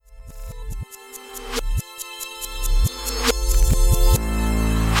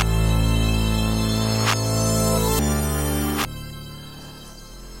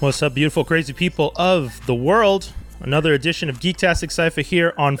What's up, beautiful, crazy people of the world? Another edition of Geektastic Cypher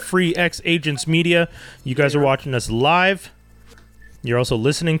here on Free X Agents Media. You guys are watching us live. You're also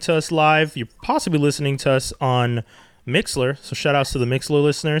listening to us live. You're possibly listening to us on Mixlr. So shout outs to the Mixlr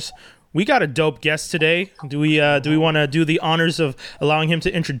listeners. We got a dope guest today. Do we want to do the honors of allowing him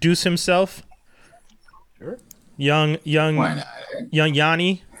to introduce himself? Sure. Young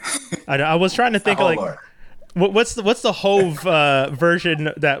Yanni. I was trying to think of like. What's the Hove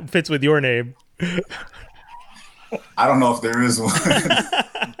version that fits with your name? I don't know if there is one.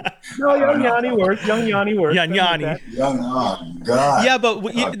 No, Young Yanni works. Young Yanni works. Yeah, Yanni. Oh God. Yeah, but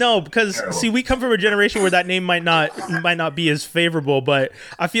no, because terrible. See, we come from a generation where that name might not be as favorable. But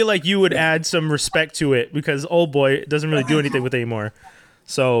I feel like you would add some respect to it because old boy doesn't really do anything with it anymore.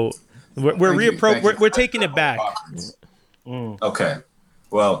 So we're taking it back. Okay.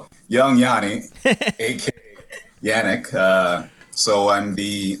 Well, Young Yanni, aka Yannick. So I'm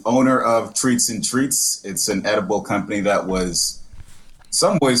the owner of Treats and Treats. It's an edible company that was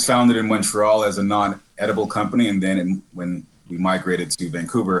some ways founded in Montreal as a non-edible company, and then when we migrated to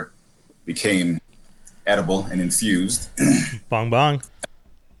Vancouver, became edible and infused. Bong bong.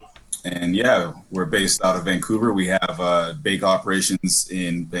 And yeah, we're based out of Vancouver. We have big operations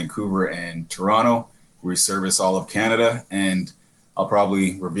in Vancouver and Toronto. We service all of Canada, and I'll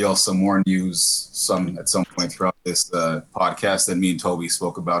probably reveal some more news at some point throughout this podcast that me and Toby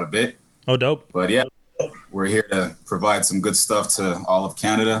spoke about a bit. Oh, dope. But yeah, we're here to provide some good stuff to all of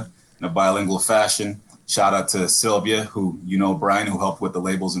Canada in a bilingual fashion. Shout out to Sylvia, who Brian, who helped with the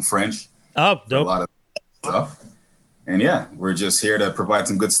labels in French. Oh, dope. A lot of stuff. And yeah, we're just here to provide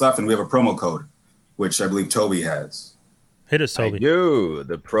some good stuff. And we have a promo code, which I believe Toby has. Hit us, Toby. I do.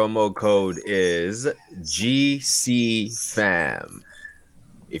 The promo code is GCFAM.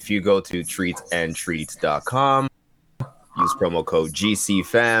 If you go to treatsandtreats.com, use promo code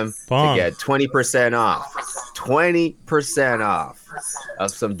GCFAM to get 20% off. 20% off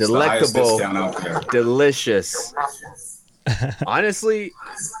of some delectable, delicious. Honestly,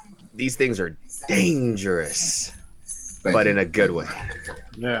 these things are dangerous, but in a good way.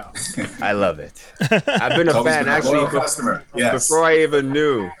 Yeah. I love it. I've been a fan actually before I even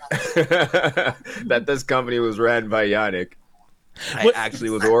knew that this company was ran by Yannick. I actually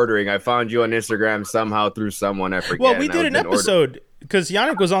was ordering. I found you on Instagram somehow through someone, I forget. Well, we did an episode because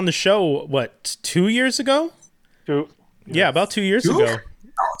Yannick was on the show, 2 years ago? Yeah, about 2 years ago.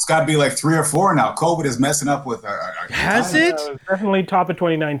 It's got to be like 3 or 4 now. COVID is messing up with our Has it? Definitely top of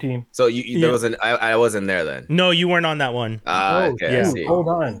 2019. So there wasn't. I wasn't there then. No, you weren't on that one. Okay. Yeah. Hold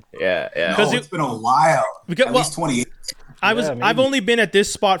on. Yeah. No, it's been a while. At least 28. I've only been at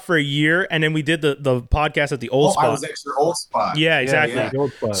this spot for a year, and then we did the podcast at the old spot. I was at your old spot. Yeah, exactly. Yeah, the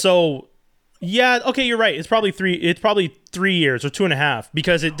old spot. So, yeah, okay, you're right. It's probably 3 years or 2.5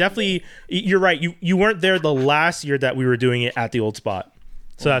 because it definitely. You're right. You weren't there the last year that we were doing it at the old spot.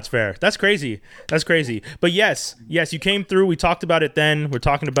 So that's fair. That's crazy. But yes, you came through. We talked about it then. We're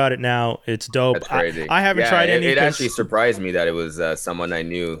talking about it now. It's dope. That's crazy. I haven't tried any. It actually surprised me that it was someone I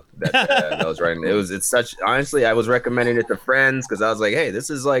knew that was writing. It's such. Honestly, I was recommending it to friends because I was like, hey, this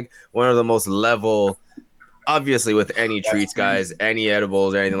is like one of the most level. Obviously, with any treats, guys, any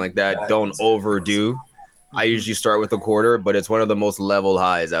edibles or anything like that, don't overdo. I usually start with a quarter, but it's one of the most level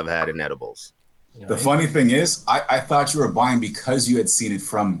highs I've had in edibles. The funny thing is, I thought you were buying because you had seen it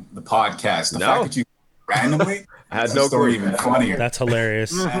from the podcast. The fact that you randomly, I had no story even funnier. That's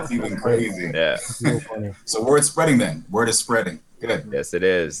hilarious. That's even crazy. Yeah. So word spreading then. Word is spreading. Good. Yes, it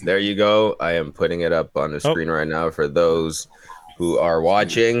is. There you go. I am putting it up on the screen right now for those who are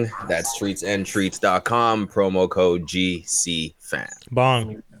watching. That's treatsandtreats.com, promo code GCFAM.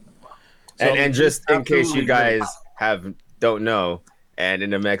 Bong. And just in case you guys don't know, and in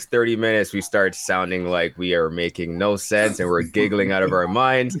the next 30 minutes, we start sounding like we are making no sense and we're giggling out of our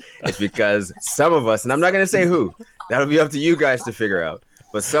minds. It's because some of us, and I'm not going to say who, that'll be up to you guys to figure out.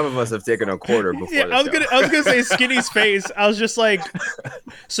 But some of us have taken a quarter before. Yeah, I was gonna say Skinny's face. I was just like,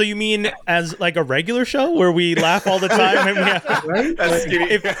 so you mean as like a regular show where we laugh all the time and we have, Right? That's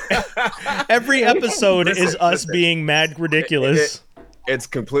Skinny. every episode is us being mad ridiculous. It's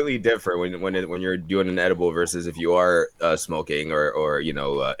completely different when you're doing an edible versus if you are smoking or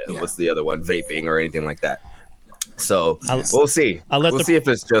what's the other one, vaping or anything like that. So we'll see. We'll see if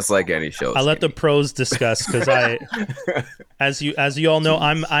it's just like any show. I'll let the pros discuss because as you all know,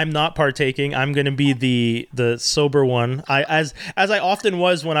 I'm not partaking. I'm going to be the sober one. As I often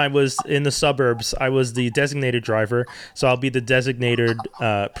was when I was in the suburbs. I was the designated driver, so I'll be the designated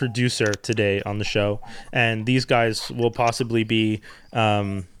producer today on the show. And these guys will possibly be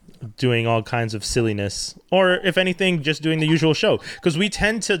doing all kinds of silliness, or if anything, just doing the usual show. Because we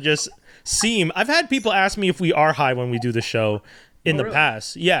tend to just seem. I've had people ask me if we are high when we do the show in the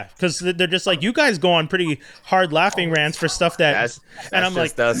past. Yeah, because they're just like, you guys go on pretty hard laughing rants for stuff that, and I'm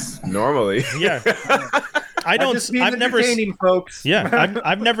like, us normally. Yeah. I don't. I've never entertaining, folks. Yeah,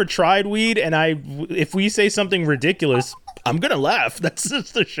 I've never tried weed, and if we say something ridiculous, I'm gonna laugh. That's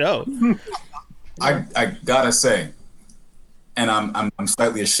just the show. I gotta say, and I'm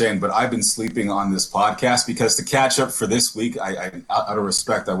slightly ashamed, but I've been sleeping on this podcast because to catch up for this week, I out of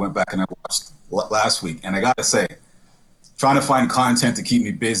respect, I went back and I watched last week, and I gotta say, trying to find content to keep me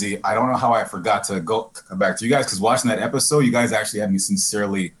busy. I don't know how I forgot to come back to you guys, because watching that episode, you guys actually had me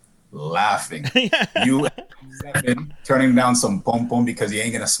sincerely laughing. You turning down some pom pom because you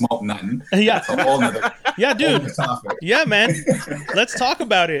ain't gonna smoke nothing. Yeah, that's a whole nother, yeah, dude. Yeah, man. Let's talk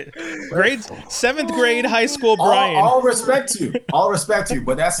about it. Seventh grade high school Brian. All respect to you,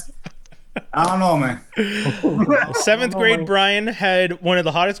 but that's, I don't know, man. Seventh grade Brian had one of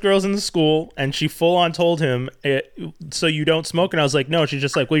the hottest girls in the school, and she full on told him, so you don't smoke? And I was like, no. She's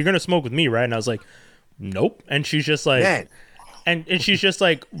just like, well, you're gonna smoke with me, right? And I was like, nope. And she's just like, man. And she's just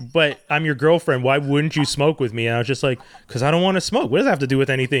like, but I'm your girlfriend. Why wouldn't you smoke with me? And I was just like, because I don't want to smoke. What does that have to do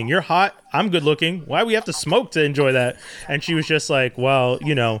with anything? You're hot. I'm good looking. Why do we have to smoke to enjoy that? And she was just like, well,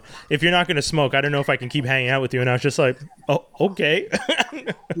 if you're not going to smoke, I don't know if I can keep hanging out with you. And I was just like, oh, okay.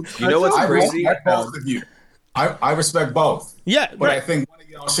 You know what's crazy? I respect both of you. I respect both. Yeah. But right. I think one of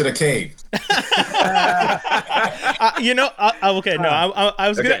y'all should have caved. Okay. No, I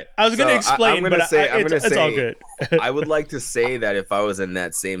was gonna explain, but it's all good. I would like to say that if I was in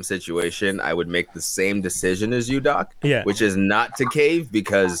that same situation, I would make the same decision as you, Doc. Yeah. Which is not to cave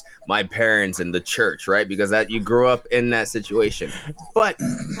because my parents and the church, right? Because that you grew up in that situation. But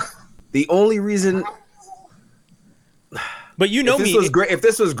the only reason. But if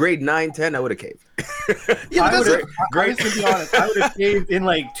this was grade 9, 10, I would have caved. Yeah, I was to be honest, I would have caved in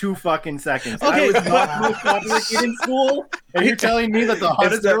like 2 fucking seconds. Okay, I was not the most popular kid in school, and you're telling me that the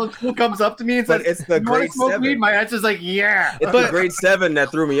hottest girl in school comes up to me and says, "It's the grade 7." Weed? My answer's like, yeah. It's the grade 7 that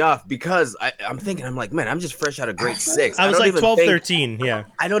threw me off because I'm like, man, I'm just fresh out of grade 6. I was like 12, 13. Yeah.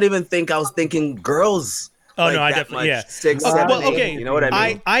 I don't even think I was thinking girls. Oh like no, I definitely 6, 7, 8. You know what I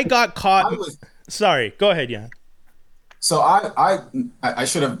mean? I got caught. Sorry, go ahead. Yeah. So I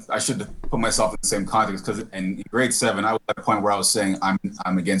should have put myself in the same context, because in grade 7 I was at a point where I was saying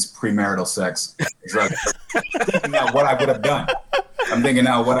I'm against premarital sex, drugs. Thinking now what I would have done. I'm thinking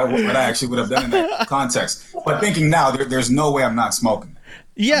now what I actually would have done in that context. But thinking now there's no way I'm not smoking.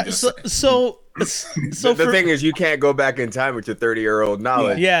 Yeah. So the thing is, you can't go back in time with your 30-year-old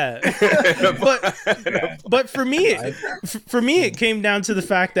knowledge. Yeah. but for me, it came down to the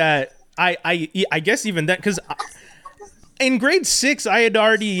fact that I guess even then, because in grade 6, I had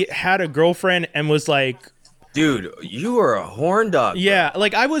already had a girlfriend and was like, dude, you were a horn dog. Yeah, bro.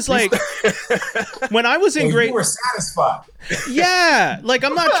 Like I was like, when I was in grade, you were satisfied. Yeah, like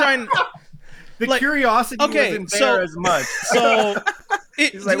I'm not trying. The curiosity wasn't there as much. So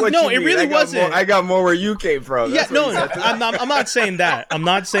it really wasn't. I got more where you came from. Yeah, no, I'm not saying that. I'm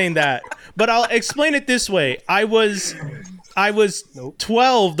not saying that. But I'll explain it this way. I was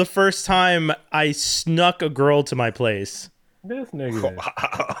 12 the first time I snuck a girl to my place. This nigga.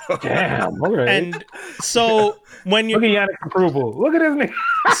 Wow. Damn. All right. And so when you look at Yannick's approval. Look at this nigga.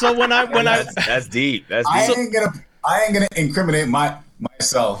 So when that's deep. That's deep. I ain't gonna incriminate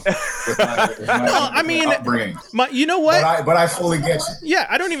myself with my upbringing. You know what? But I fully get you. Yeah,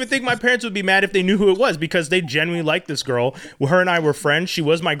 I don't even think my parents would be mad if they knew who it was, because they genuinely liked this girl. Her and I were friends. She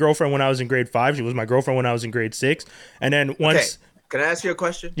was my girlfriend when I was in grade 5. She was my girlfriend when I was in grade 6. And then once. Okay. Can I ask you a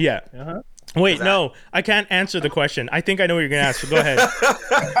question? Yeah. Uh-huh. Wait, no, I can't answer the question. I think I know what you're going to ask, so go ahead.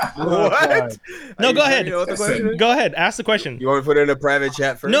 What? No, go ahead. Go ahead. Ask the question. You want to put it in a private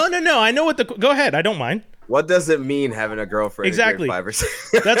chat first? No. I know go ahead. I don't mind. What does it mean having a girlfriend? Exactly. In grade 5 or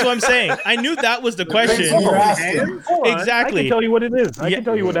 6? That's what I'm saying. I knew that was the question. Exactly. I can tell you what it is. I can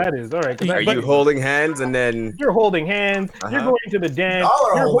tell you what that is. All right. Are you holding hands and then... You're holding hands. Uh-huh. You're going to the dance.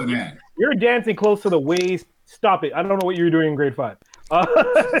 Y'all are holding hands. You're dancing close to the waist. Stop it. I don't know what you were doing in grade 5.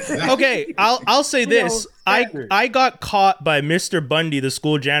 Okay, I'll say this. I got caught by Mr. Bundy, the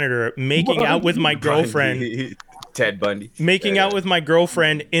school janitor, making out with my girlfriend. Ted Bundy. Making out with my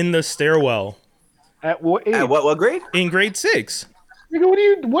girlfriend in the stairwell. At what age? At what grade? In grade 6.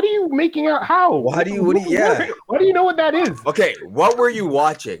 Nigga, what are you making out? How? Why do you know what that is? Okay, what were you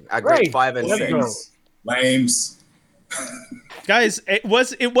watching at grade 5 and 6? Lames. Guys, it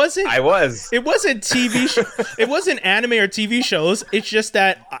wasn't TV it wasn't anime or TV shows. It's just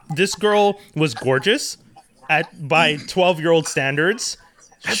that this girl was gorgeous by 12-year-old standards,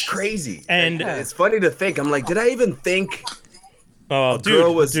 That's crazy. And it's funny to think. I'm like, did I even think oh, a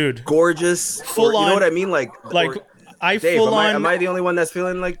girl was dude, gorgeous? full or, you on, know what I mean? Like I Dave, full on. am I the only one that's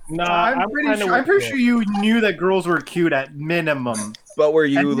feeling like? No, I'm pretty sure you knew that girls were cute at minimum. But were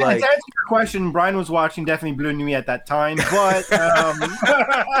you like? To answer your question, Brian was watching definitely Blue Nuit at that time, but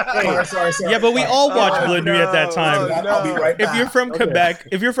sorry. Yeah, but we all watched Bleu Nuit at that time. I'll be right back. If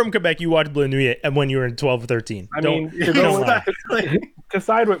you're from Quebec, you watched Bleu Nuit and when you were in 12 or 13. I mean, to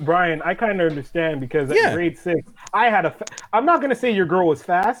side with Brian, I kind of understand because at grade 6, I'm not gonna say your girl was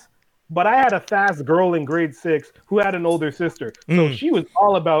fast, but I had a fast girl in grade 6 who had an older sister. So she was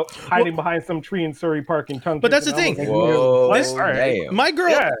all about hiding behind some tree in Surrey Park and tongue. But that's the thing. Damn. My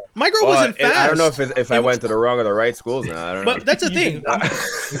girl wasn't fast. I don't know if I went to the wrong or the right schools now. I don't know. But that's the thing.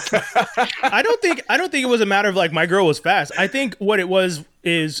 I don't think it was a matter of like my girl was fast. I think what it was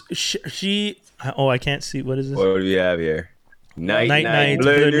is she. Oh, I can't see. What is this? What do we have here? Night,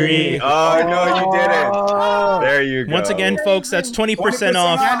 Bleu Nuit. Oh, no, you didn't. There you go. Once again, folks, that's 20%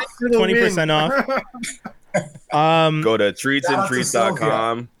 off. 20% off. Go to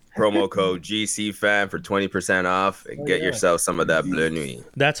treatsandtreats.com. Promo code GCFAN for 20% off and get yourself some of that Bleu Nuit.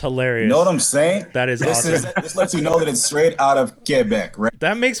 That's hilarious. You know what I'm saying? That is awesome. This lets you know that it's straight out of Quebec, right?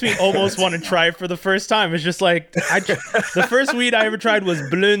 That makes me almost want to try it for the first time. It's just like the first weed I ever tried was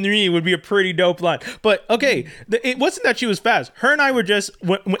Bleu Nuit. Would be a pretty dope line. But okay, it wasn't that she was fast. Her and I were just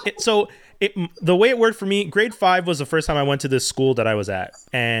the way it worked for me, grade 5 was the first time I went to this school that I was at,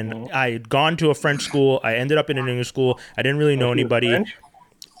 and I had gone to a French school. I ended up in an English school. I didn't really know anybody. French?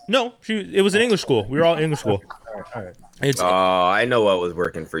 No, it was an English school. We were all English school. All right. I know what was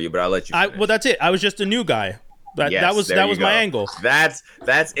working for you, but I'll let you finish. Well, that's it. I was just a new guy. That was my angle. That's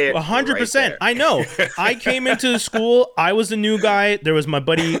it. 100%. I know. I came into the school. I was the new guy. There was my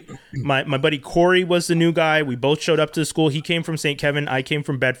buddy, my buddy Corey was the new guy. We both showed up to the school. He came from St. Kevin. I came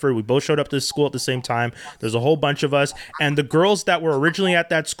from Bedford. We both showed up to the school at the same time. There's a whole bunch of us, and the girls that were originally at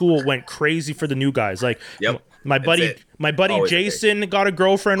that school went crazy for the new guys. Like, my buddy Always Jason got a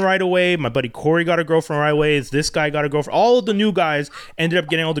girlfriend right away. My buddy Corey got a girlfriend right away. This guy got a girlfriend. All of the new guys ended up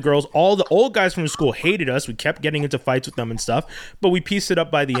getting all the girls. All the old guys from the school hated us. We kept getting into fights with them and stuff. But we pieced it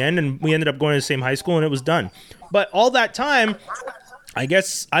up by the end, and we ended up going to the same high school, and it was done. But all that time, I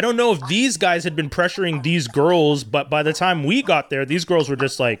guess, I don't know if these guys had been pressuring these girls, but by the time we got there, these girls were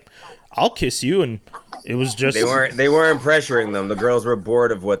just like, I'll kiss you, and it was just they weren't pressuring them. The girls were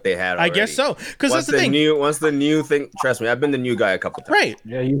bored of what they had already. I guess so, because that's the thing. Once the new thing, trust me, I've been the new guy a couple times. Right?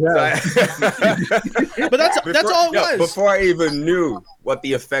 Yeah, you have. But that's all it was. Before I even knew what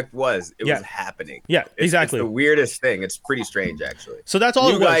the effect was, it was happening. Yeah, exactly. It's the weirdest thing. It's pretty strange, actually. So that's all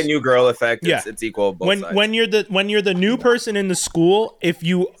new it was. New guy, new girl effect. Yeah. It's equal both sides. When you're the new person in the school, if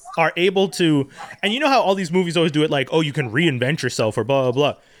you are able to, and you know how all these movies always do it, like, oh, you can reinvent yourself or blah blah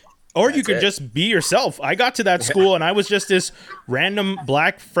blah. Or you could just be yourself. I got to that school and I was just this random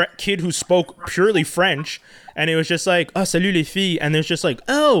black kid who spoke purely French, and it was just like, "Oh, salut les filles," and there's just like,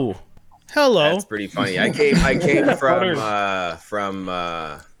 "Oh, hello." That's pretty funny. I came from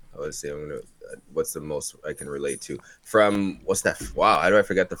let's see, what's the most I can relate to from what's that? Wow, how do I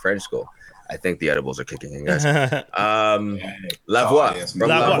forget the French school? I think the edibles are kicking in, guys. La Voix. Yes. From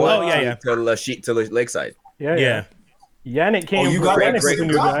La Voix. Oh, yeah. To Lakeside. Yeah. Yannick came you from got Yannick was a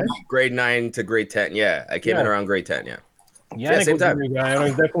new guy. Grade 9 to grade 10. Yeah, I came in around grade 10. Yeah. Yannick same was a time. new guy. I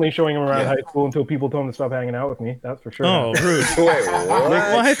was definitely showing him around high school until people told him to stop hanging out with me. That's for sure. Oh, rude. Wait, what?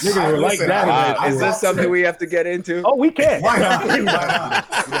 What? Niggas were like Listen, that. I- Is this something we have to get into? Oh, we can. Why not? Why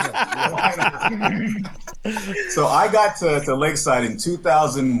not? So I got to Lakeside in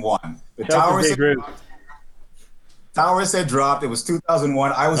 2001. The towers had dropped. It was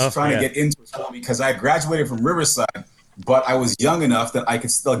 2001. I was trying to get into school because I graduated from Riverside, but I was young enough that I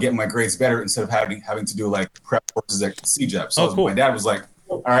could still get my grades better instead of having to do like prep courses at CJEP. So cool. my dad was like,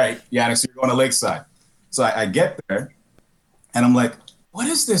 "All right, Yannick, so you're going to Lakeside." So I get there, and I'm like, "What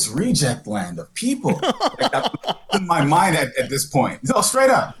is this reject land of people?" Like, that's in my mind at this point. No, straight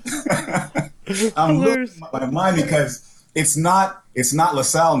up. I'm losing my mind because it's not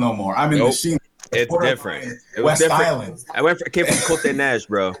LaSalle no more. I'm in the Sheen. It's different. It was West different. Island. Came from Côte Neige,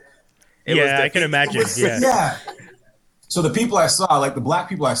 bro. I can imagine. Yeah. So the people I saw, like the black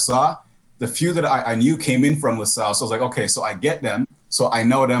people I saw, the few that I knew came in from LaSalle. So I was like, okay, so I get them. So I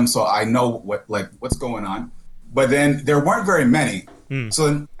know them. So I know what's going on. But then there weren't very many. So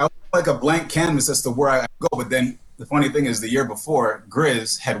then I was like a blank canvas as to where I go. But then the funny thing is the year before,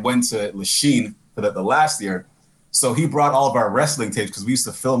 Grizz had went to Lachine for the last year. So he brought all of our wrestling tapes because we used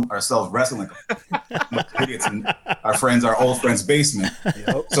to film ourselves wrestling like idiots in our old friend's basement.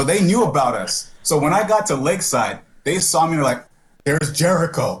 So they knew about us. So when I got to Lakeside, they saw me and were like, there's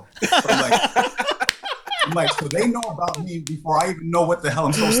Jericho. I'm like, so they know about me before I even know what the hell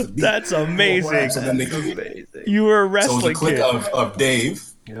I'm supposed to be. That's amazing. So then You were a so it was wrestling a clique kid. of Dave,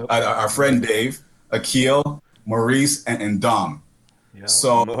 our friend Dave, Akil, Maurice, and Dom. Yeah.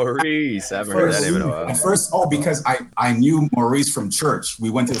 So Maurice, I haven't heard that name in a while. at first, because I knew Maurice from church. We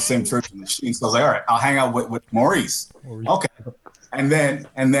went to the same church in Machine. So I was like, all right, I'll hang out with Maurice. Okay. And then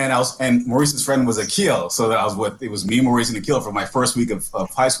Maurice's friend was Akil. So that it was me, Maurice, and Akil for my first week of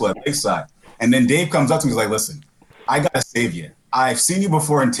high school at Lakeside. And then Dave comes up to me, he's like, listen, I gotta save you. I've seen you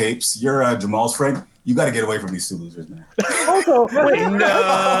before in tapes. You're Jamal's friend. You got to get away from these two losers, man. Also, wait,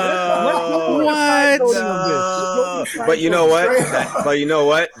 No. What? But you know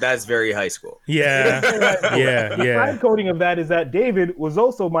what? That's very high school. Yeah. The side coding of that is that David was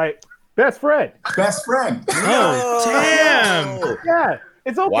also my best friend. Best friend. Oh, damn. Yeah,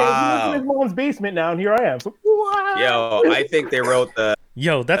 it's okay. Wow. He lives in his mom's basement now, and here I am. So, what? Yo, I think they wrote the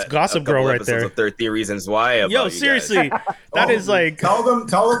Yo, that's Gossip a Girl couple right episodes there. of 30 Reasons Why. About Yo, you seriously, guys. that is like. Tell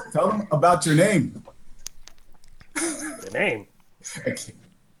them about your name. The name.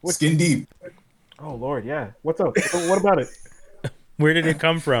 Skin Deep. Oh Lord, yeah. What's up? What about it? Where did it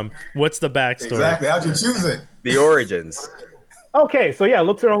come from? What's the backstory? Exactly. How'd you choose it? The origins. Okay, so yeah,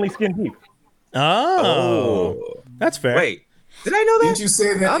 looks are only skin deep. Oh, that's fair. Wait, did I know that? Didn't you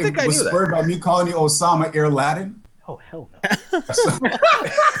say I that don't think I it was knew that. spurred by me calling you Osama Air Laden? Oh hell no.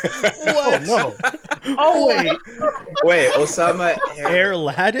 Oh no. Oh Wait, Osama Air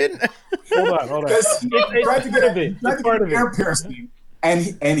Laden? hold on. Because he tried to part of get it. he tried It's to part get of an it. ear piercing,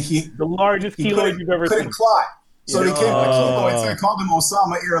 and he The largest keloid you've ever couldn't seen. clot. So they came Oh. and I called him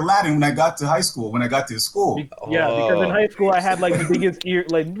Osama Air Laden when I got to high school. When I got to school, Yeah, because in high school I had like the biggest ear,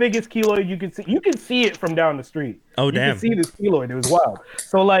 like biggest keloid you could see. You could see it from down the street. Oh, you damn. could see this keloid. It was wild.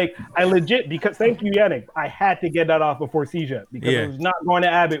 So like I legit because thank you Yannick, I had to get that off before seizure because Yeah. I was not going to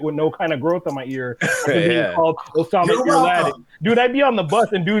Abbott with no kind of growth on my ear after being Yeah. called Osama You're Ear Laden. welcome. Dude, I'd be on the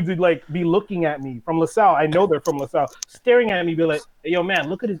bus and dudes would like be looking at me from LaSalle. I know they're from LaSalle, staring at me, be like, hey, "Yo, man,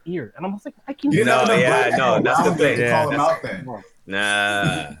 look at his ear," and I'm just like, "I can." You're No, not gonna yeah, black no, people that's the around there thing. to call him That's- out then.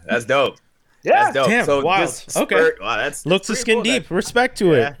 Nah, that's dope. Yeah, That's dope. Damn, so wild. this Okay. spurt, wow, that's Looks to pretty skin cool. deep. Respect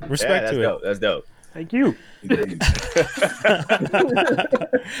to it. Yeah, Respect that's to dope. That's dope. thank you.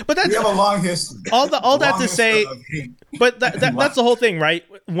 But that's We have a long history. all that Long to history say. of hate. But that's the whole thing, right?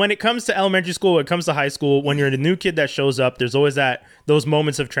 When it comes to elementary school, when it comes to high school, when you're the new kid that shows up, there's always those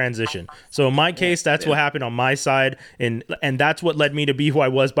moments of transition. So in my case, that's what happened on my side, and that's what led me to be who I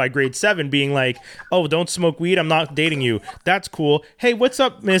was by grade 7, being like, oh, don't smoke weed, I'm not dating you. That's cool. Hey, what's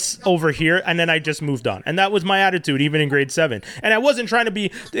up, miss over here? And then I just moved on. And that was my attitude even in grade 7. And I wasn't trying to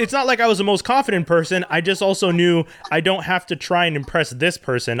be, it's not like I was the most confident person. I just also knew I don't have to try and impress this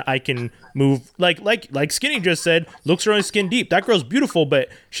person. I can move like Skinny just said, looks are only skin deep. That girl's beautiful, but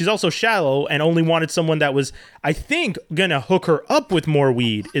she's also shallow and only wanted someone that was, I think, gonna hook her up with more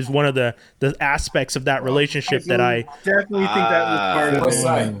weed is one of the aspects of that relationship that I definitely think that was part of West it.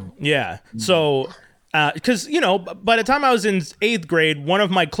 side. yeah. So because by the time I was in 8th grade, one of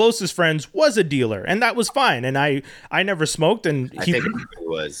my closest friends was a dealer, and that was fine. And I never smoked, and I think it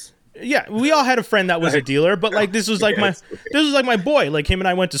was. yeah, we all had a friend that was a dealer, but like this was like my boy. Like him and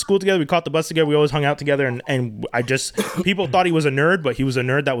I went to school together. We caught the bus together. We always hung out together, and I just people thought he was a nerd, but he was a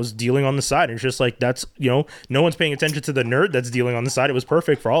nerd that was dealing on the side. And it's just like that's no one's paying attention to the nerd that's dealing on the side. It was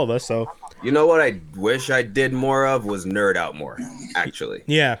perfect for all of us. So You know what I wish I did more of was nerd out more. Actually,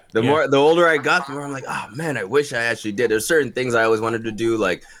 yeah, the older I got, the more I'm like, oh man, I wish I actually did. There's certain things I always wanted to do.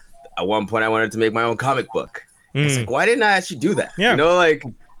 Like at one point, I wanted to make my own comic book. It's like, why didn't I actually do that? Yeah. Like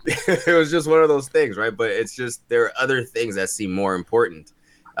it was just one of those things, right? But it's just there are other things that seem more important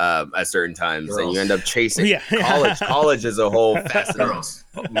at certain times, and you end up chasing. Yeah. College is a whole fascinating Girls.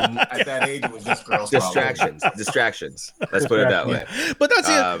 At that age, it was just girls. probably. distractions. Let's put it that way. but that's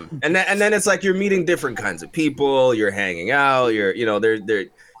it. And then it's like you're meeting different kinds of people. You're hanging out. They're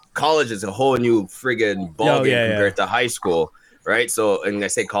college is a whole new friggin' ball game compared to high school, right? So, and I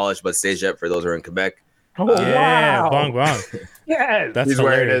say college, but Cégep for those who are in Quebec. Oh Yeah, wow! bong bong. Yes, That's He's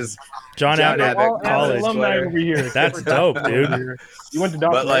where it hilarious. is. John Abbott all College. alumni over here. That's dope, dude. You went to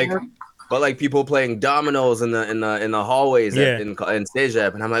But Dr. like people playing dominoes in the hallways in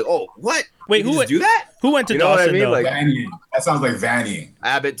Cégep, and I'm like, oh, what? Wait, You who just do that? Who went to You know what I Dawson mean? though? Like- Vanier. That sounds like Vanier.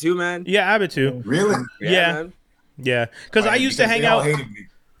 Abbott too, man. Yeah, Abbott too. Really? Yeah. Man. Yeah, because I used to hang They all out. hated me.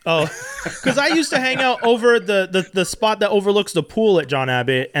 Oh, because I used to hang out over the spot that overlooks the pool at John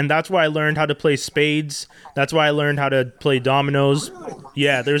Abbott, and that's where I learned how to play spades. That's why I learned how to play dominoes.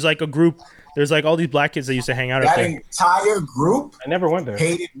 Yeah, there's like a group There's like all these black kids that used to hang out. That entire group I never went there.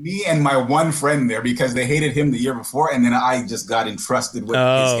 hated me and my one friend there because they hated him the year before, and then I just got entrusted with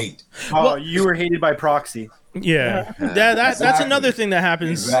his hate. Oh, you were hated by proxy. Yeah, that's another thing that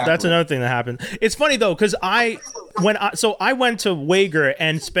happens. Exactly. That's another thing that happened. It's funny though, because I went to Wager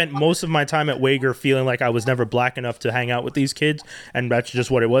and spent most of my time at Wager feeling like I was never black enough to hang out with these kids, and that's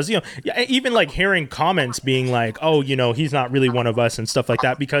just what it was. You know, even like hearing comments being like, "Oh, you know, he's not really one of us" and stuff like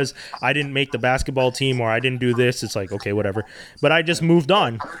that because I didn't make the basketball team or I didn't do this. It's like, okay, whatever. But I just moved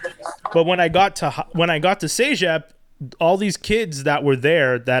on. But when I got to CEGEP, all these kids that were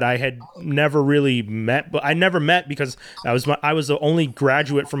there that I had never really met, but I never met because I was the only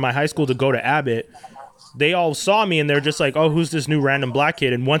graduate from my high school to go to Abbott. They all saw me and they're just like, "Oh, who's this new random black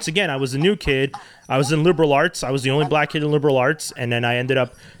kid?" And once again, I was a new kid. I was in liberal arts. I was the only black kid in liberal arts. And then I ended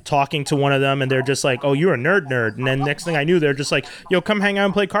up talking to one of them and they're just like, "Oh, you're a nerd." And then next thing I knew, they're just like, "Yo, come hang out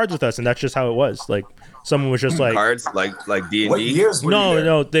and play cards with us." And that's just how it was. Like, someone was just like, cards, like D&D. What years were you there?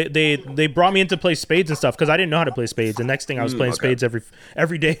 No, they brought me in to play spades and stuff because I didn't know how to play spades. The next thing I was playing spades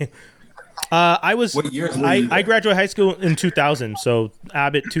every day. What years were you there? I graduated high school in 2000, so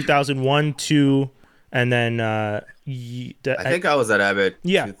Abbott 2001, 2, and then I think I was at Abbott.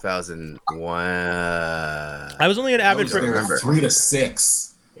 Yeah. 2001. I was only at Abbott for remember. 3 to 6.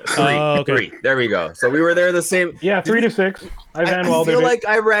 okay. 3. There we go. So we were there the same. Yeah, 3 to 6. I Van I Wilder. feel like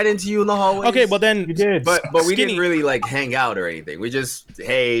I ran into you in the hallway. Okay, well then You did. But we Skinny. didn't really like hang out or anything. We just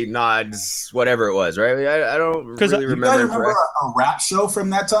hey nods, whatever it was, right? I don't 'Cause really You guys remember. remember a rap show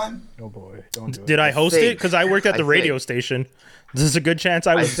from that time? Oh boy, don't do it. did I host think- it? Because I worked at the I radio think. station. This is a good chance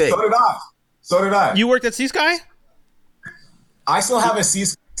I I was. think. So did I. You worked at C-Sky? I still have a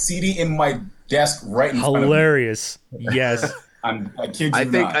CD in my desk right in front of me. Hilarious. Yes. I kid you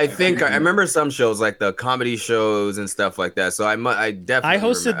I think not. I remember some shows like the comedy shows and stuff like that. So I definitely I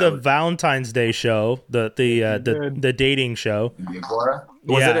hosted the Valentine's Day show, the dating show. The Agora?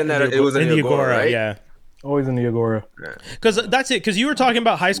 Was it in that? It was in the Agora, right? Yeah. Always in the Agora. Because that's it. Because you were talking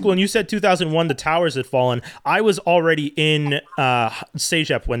about high school and you said 2001, the towers had fallen. I was already in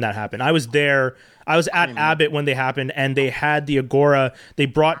CEGEP when that happened. I was there. I was at Abbott when they happened, and they had the Agora. They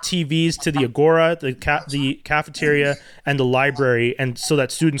brought TVs to the Agora, the cafeteria, and the library, and so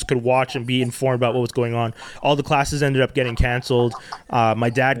that students could watch and be informed about what was going on. All the classes ended up getting canceled. My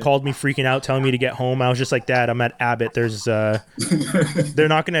dad called me freaking out, telling me to get home. I was just like, "Dad, I'm at Abbott. There's they're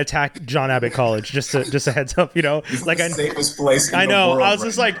not going to attack John Abbott College. Just a heads up, you know." It's Like the safest place in I the know. world I was right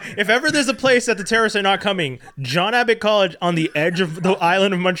just now. like, if ever there's a place that the terrorists are not coming, John Abbott College on the edge of the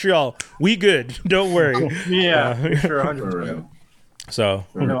island of Montreal, we good. Don't worry. Yeah, for sure, For 100%. real. So,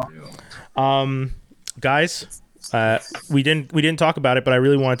 For real. guys, we didn't talk about it, but I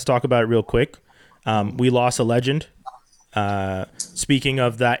really wanted to talk about it real quick. We lost a legend. Speaking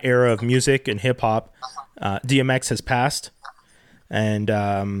of that era of music and hip hop, DMX has passed, and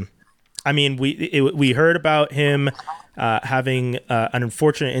I mean, we heard about him having an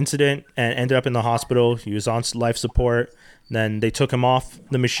unfortunate incident and ended up in the hospital. He was on life support. Then they took him off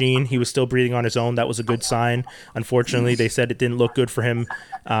the machine. He was still breathing on his own. That was a good sign. Unfortunately, they said it didn't look good for him,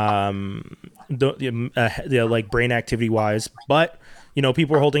 like brain activity wise. But you know,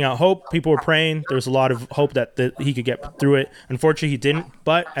 people were holding out hope. People were praying. There was a lot of hope that he could get through it. Unfortunately, he didn't.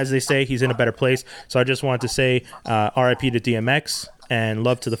 But as they say, he's in a better place. So I just wanted to say RIP to DMX. And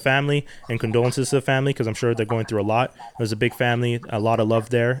love to the family and condolences to the family because I'm sure they're going through a lot. It was a big family, a lot of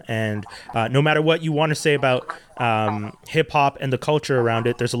love there. And no matter what you want to say about hip hop and the culture around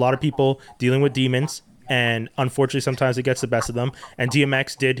it, there's a lot of people dealing with demons. And unfortunately, sometimes it gets the best of them. And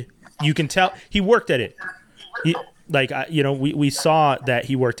DMX did. You can tell he worked at it. We saw that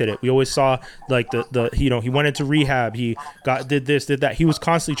he worked at it. We always saw like he went into rehab. He did this, did that. He was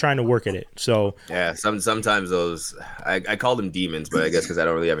constantly trying to work at it. So yeah, sometimes those I call them demons, but I guess because I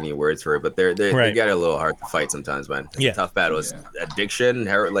don't really have any words for it. But they get a little hard to fight sometimes, man. It's a tough battle. It's addiction,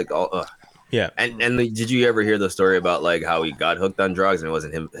 like all. Yeah. And did you ever hear the story about like how he got hooked on drugs and it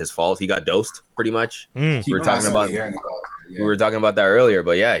wasn't his fault? He got dosed pretty much. We were talking about. We were talking about that earlier,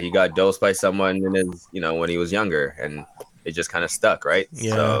 but yeah, he got dosed by someone in his, when he was younger, and it just kind of stuck, right?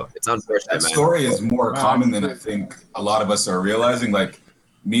 Yeah. So it's unfortunate. That story is more common than I think a lot of us are realizing. Like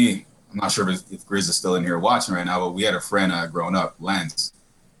me, I'm not sure if Grizz is still in here watching right now, but we had a friend growing up, Lance,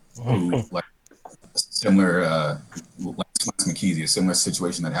 who like similar, Lance McKeezy, a similar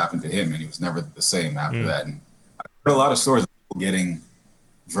situation that happened to him, and he was never the same after that. And I heard a lot of stories of people getting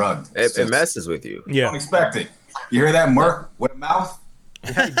drugged. It messes with you. Yeah. Don't expect it. You hear that, Merc with a mouth?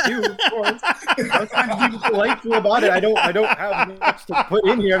 I do, of course. I was trying to be delightful about it. I don't have much to put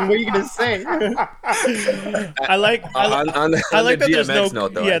in here. I mean, what are you gonna say? I like that there's no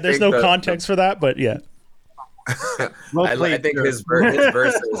note, though, there's no context for that, but yeah. I think his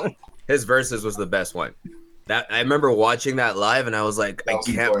verses was the best one. That I remember watching that live, and I was like, I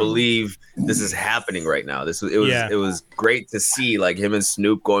can't believe this is happening right now. It was great to see, like, him and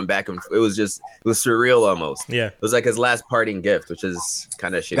Snoop going back, and it was surreal almost. Yeah, it was like his last parting gift, which is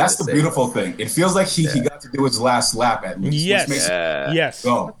kind of shitty. That's the beautiful thing. It feels like he got to do his last lap at least. Yes,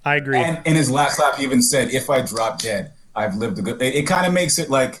 I agree. And in his last lap, he even said, "If I drop dead, I've lived a good." It kind of makes it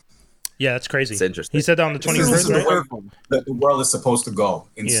like. Yeah, that's crazy. It's interesting. He said that on the 21st, right? The world is supposed to go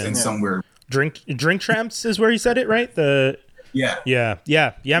in some weird. Drink Tramps is where he said it, right? Yeah,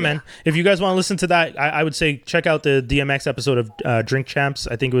 man. If you guys want to listen to that, I would say check out the DMX episode of Drink Champs.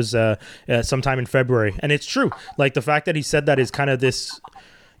 I think it was sometime in February, and it's true. Like, the fact that he said that is kind of this.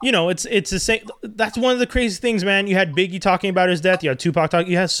 You know, it's the same. That's one of the crazy things, man. You had Biggie talking about his death. You had Tupac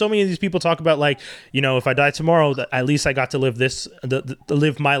talking. You had so many of these people talk about, like, you know, if I die tomorrow, at least I got to live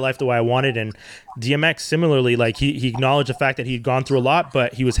live my life the way I wanted. And DMX, similarly, like, he acknowledged the fact that he'd gone through a lot,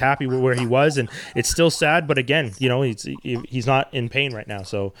 but he was happy with where he was. And it's still sad, but again, you know, he's not in pain right now.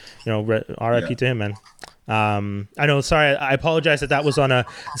 So, you know, R.I.P. to him, man. I know. Sorry, I apologize that was on a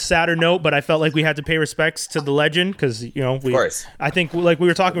sadder note, but I felt like we had to pay respects to the legend because, you know, of course. I think, like we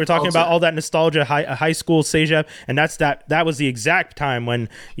were talking about all that nostalgia, high school CEGEP, and that was the exact time when,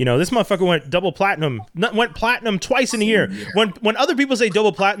 you know, this motherfucker went double platinum, went platinum twice in a year. When other people say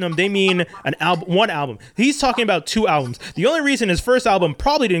double platinum, they mean one album. He's talking about 2 albums. The only reason his first album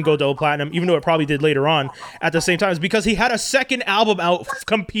probably didn't go double platinum, even though it probably did later on at the same time, is because he had a second album out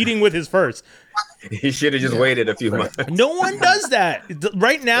competing with his first. He should have just waited a few months. No one does that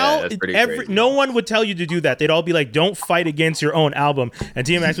right now. No one would tell you to do that. They'd all be like, "Don't fight against your own album." And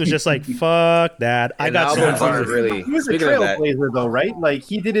DMX was just like, "Fuck that." I got albums aren't really. He was a trailblazer, though, right? Like,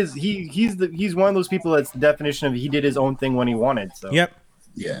 he did his. He's one of those people that's the definition of he did his own thing when he wanted. So. Yep.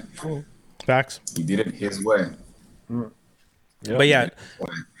 Yeah. Facts. He did it his way. Yep. But yeah.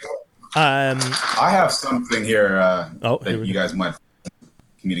 I have something here that you guys might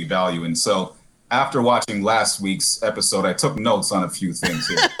comedic value in. So, after watching last week's episode, I took notes on a few things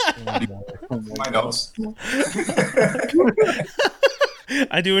here. My notes.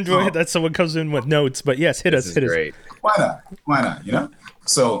 I do enjoy it that someone comes in with notes, but yes, hit us. Great. Why not? You know.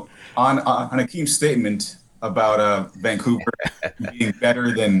 So on Akeem's statement about Vancouver being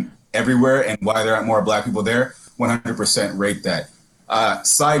better than everywhere and why there aren't more Black people there, 100% rate that.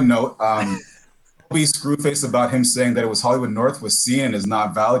 Side note. Be screwface about him saying that it was Hollywood North was seen and is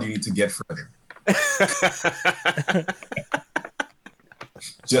not valid. You need to get further.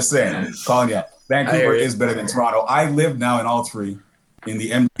 Just saying, I'm calling you out. Vancouver is better than Toronto. I live now in all three in the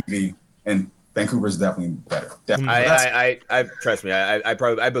MTV, and Vancouver is definitely better. Definitely. I trust me. I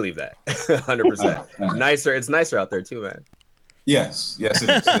believe that 100%. Nicer. It's nicer out there too, man. Yes, it is.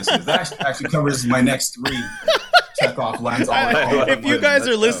 That actually covers my next 3 check-off lines. If you guys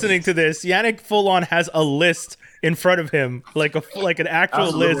are listening to this, Yannick full on has a list in front of him, like an actual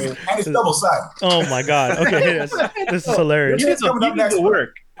Absolutely. list. And it's double-sided. Oh my god! Okay, this is hilarious. It's coming up next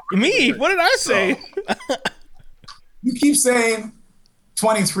work. Me? What did I say? You keep saying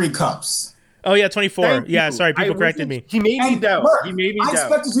 23 cups. Oh yeah, 24. Thank Yeah, you. sorry, people corrected me. He made me doubt. I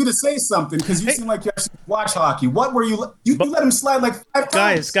expected you to say something because you seem like you actually watch hockey. What were you? You let him slide like 5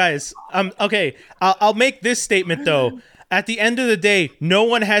 times. Guys. Okay, I'll make this statement though. At the end of the day, no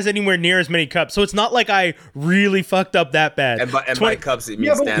one has anywhere near as many cups, so it's not like I really fucked up that bad. And by cups, it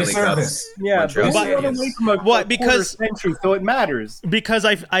means Stanley Cups. Yeah, but what? Because century, so it matters. Because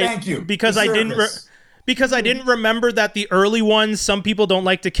I didn't remember that the early ones, some people don't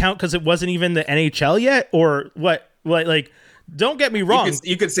like to count because it wasn't even the NHL yet, or what? Like, don't get me wrong.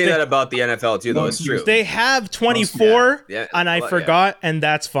 You could say that about the NFL too, though. It's true. They have 24, and I forgot, and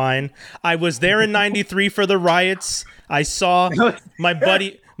that's fine. I was there in '93 for the riots. I saw my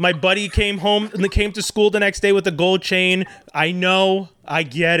buddy came home and came to school the next day with a gold chain. I know, I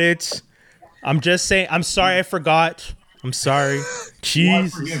get it. I'm just saying. I'm sorry, I forgot. I'm sorry.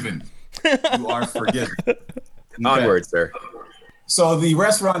 Jeez. You are forgiven. Onward, sir. So the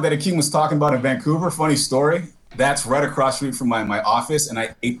restaurant that Akeem was talking about in Vancouver, funny story, that's right across the street from my office, and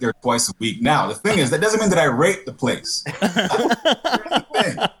I ate there twice a week. Now, the thing is, that doesn't mean that I rate the place.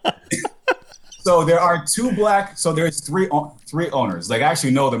 So there are there's three owners. Like, I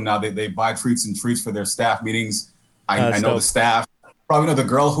actually know them now. They buy treats and treats for their staff meetings. I know the staff. Probably know the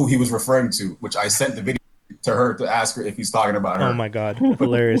girl who he was referring to, which I sent the video to her to ask her if he's talking about her. Oh my God,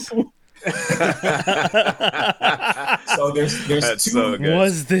 hilarious. So So there's That's two. so good.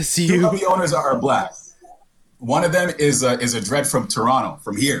 Was this Two you? of the owners are black. One of them is a dread from Toronto,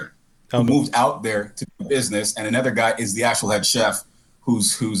 from here, who moved out there to do business, and another guy is the actual head chef,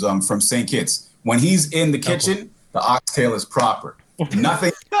 who's from St. Kitts. When he's in the kitchen, the oxtail is proper.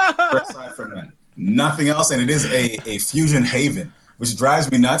 Nothing aside from that. Nothing else, and it is a fusion haven, which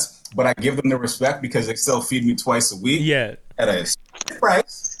drives me nuts. But I give them the respect because they still feed me twice a week. Yeah. At a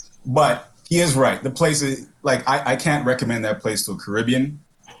price. But he is right. The place is like I can't recommend that place to a Caribbean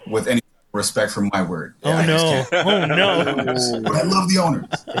with any respect for my word. Oh no! Oh no! But I love the owners.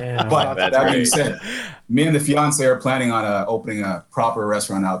 Damn. But That's that being great. said, me and the fiance are planning on opening a proper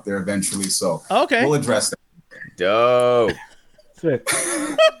restaurant out there eventually. So Okay. we'll address that. Dope. Sick.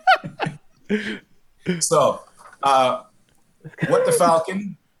 So, What the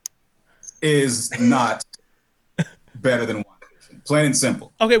Falcon is not better than WandaVision. Plain and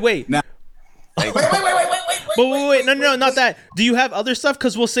simple. Okay, wait. Now, Thank wait. Wait. No, not that. Do you have other stuff?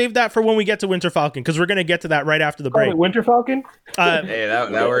 Because we'll save that for when we get to Winter Falcon. Because we're gonna get to that right after the Oh, break. wait, Winter Falcon? Hey, that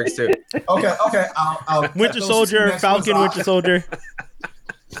works too. Okay. I'll Winter those Soldier, next Falcon, ones Winter off. Soldier.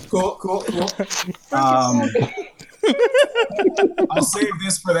 Cool. I'll save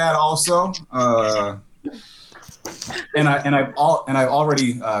this for that also. And I've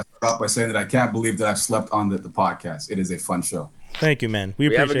already started off by saying that I can't believe that I've slept on the podcast. It is a fun show. Thank you, man. We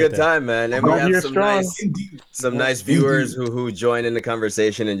We have a appreciate good that. time, man, and we You're have some strong. nice viewers who join in the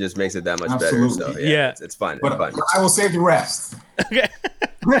conversation and just makes it that much better. So Absolutely. Yeah. it's fun. But It's fun. I will save the rest. Okay.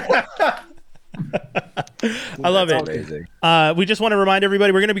 I love That's it. amazing. We just want to remind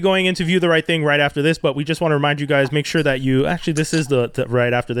everybody we're going to be going into View the Right Thing right after this, but we just want to remind you guys, make sure that you actually this is the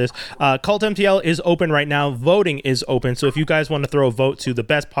right after this. Cult MTL is open right now. Voting is open, so if you guys want to throw a vote to the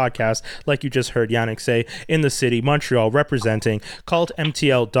best podcast, like you just heard Yannick say, in the city, Montreal, representing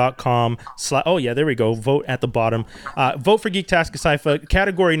cultmtl.com. Oh yeah, there we go. Vote at the bottom. Vote for Geektastic Cypher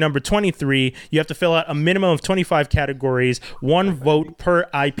category number 23. You have to fill out a minimum of 25 categories, one vote per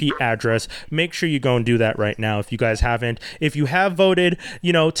IP address. Make sure you go and do that right now if you guys haven't. If you have voted,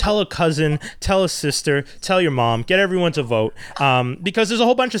 tell a cousin, tell a sister, tell your mom, get everyone to vote, because there's a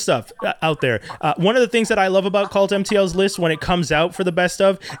whole bunch of stuff out there. One of the things that I love about Cult MTL's list when it comes out for the best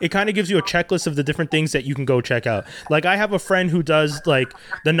of, it kind of gives you a checklist of the different things that you can go check out. Like I have a friend who does like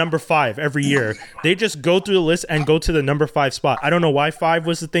the number 5 every year. They just go through the list and go to the number 5 spot. I don't know why 5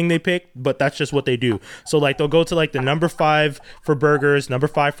 was the thing they picked, but that's just what they do. So like they'll go to like the number 5 for burgers, number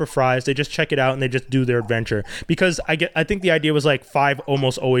 5 for fries. They just check it out and they just do their adventure, because I think the idea was like 5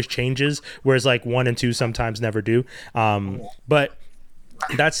 almost always changes, whereas like 1 and 2 sometimes never do. But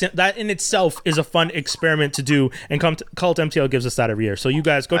that in itself is a fun experiment to do, and Cult MTL gives us that every year. So you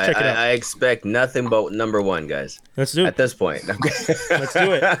guys go check it out. I expect nothing but number 1, guys. Let's do At it. this point, Let's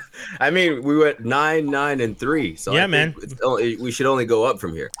do it. I mean, we went 9, 9, and 3. So Yeah, I think man. we should only go up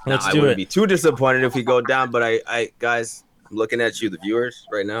from here. Let's I do wouldn't it. be too disappointed if we go down, but I guys, I'm looking at you, the viewers,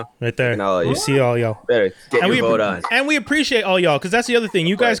 right now. Right there. And all You you. see all y'all. Better get your vote on. And we appreciate all y'all, because that's the other thing.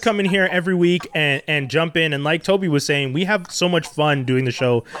 You guys come in here every week and jump in, and like Toby was saying, we have so much fun doing the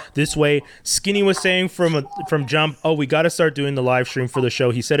show this way. Skinny was saying from jump, we got to start doing the live stream for the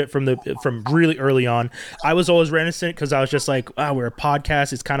show. He said it from really early on. I was always reticent because I was just like, we're a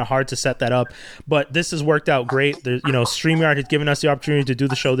podcast. It's kind of hard to set that up, but this has worked out great. StreamYard has given us the opportunity to do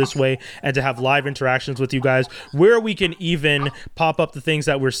the show this way and to have live interactions with you guys, where we can even pop up the things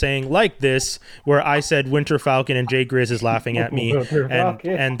that we're saying, like this, where I said Winter Falcon and Jay Grizz is laughing at me,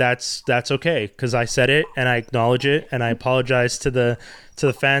 and that's okay, because I said it and I acknowledge it, and I apologize to the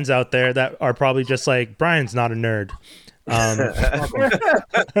fans out there that are probably just like, Brian's not a nerd. I'm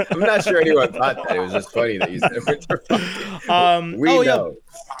not sure anyone thought that. It was just funny that you said Winter Falcon. We know.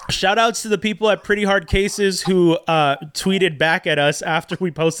 Shout outs to the people at Pretty Hard Cases who tweeted back at us after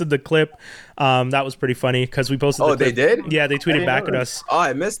we posted the clip. That was pretty funny because we posted the clip. They did? Yeah, they tweeted back at us. Oh,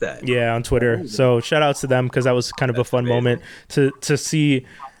 I missed that. Yeah, on Twitter. So shout outs to them, because that was kind of a fun moment to see.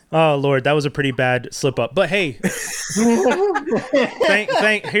 Oh Lord, that was a pretty bad slip up. But hey, here's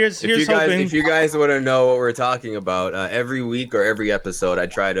hoping. If you guys want to know what we're talking about, every week or every episode, I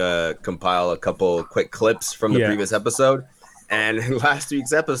try to compile a couple quick clips from the previous episode. And in last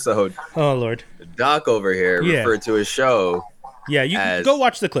week's episode, oh Lord, Doc over here referred to his show. Yeah, you go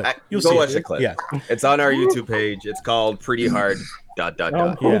watch the clip. You'll go see watch the clip. Yeah, it's on our YouTube page. It's called Pretty Hard. ...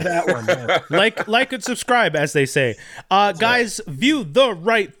 That one. like and subscribe, as they say. Guys, View the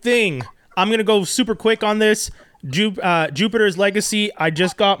Right Thing. I'm gonna go super quick on this. Jupiter's Legacy. I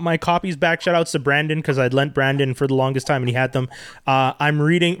just got my copies back. Shout outs to Brandon because I'd lent Brandon for the longest time and he had them. I'm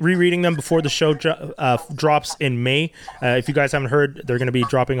rereading them before the show drops in May. If you guys haven't heard, they're going to be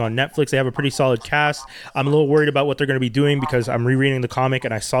dropping on Netflix. They have a pretty solid cast. I'm a little worried about what they're going to be doing because I'm rereading the comic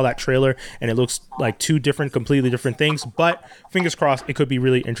and I saw that trailer and it looks like two completely different things. But fingers crossed, it could be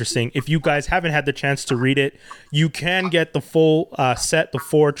really interesting. If you guys haven't had the chance to read it, you can get the full set, the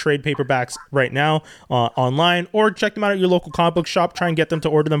 4 trade paperbacks right now online, or check them out at your local comic book shop. Try and get them to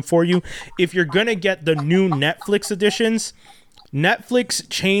order them for you. If you're gonna get the new Netflix editions, Netflix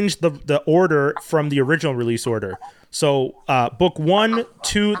changed the order from the original release order. So book 1,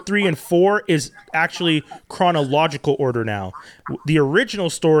 2, 3, and 4 is actually chronological order now. The original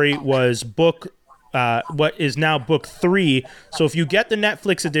story was what is now book 3. So if you get the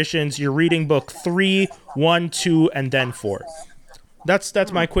Netflix editions, you're reading book 3, 1, 2, and then 4.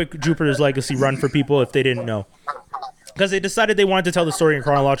 That's my quick Jupiter's Legacy run for people if they didn't know. Because they decided they wanted to tell the story in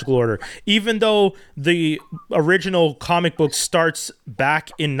chronological order. Even though the original comic book starts back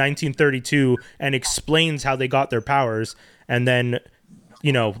in 1932 and explains how they got their powers, and then,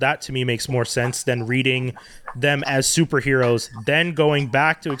 that to me makes more sense than reading them as superheroes, then going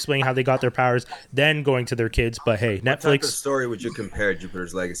back to explain how they got their powers, then going to their kids. But hey, Netflix. What type of story would you compare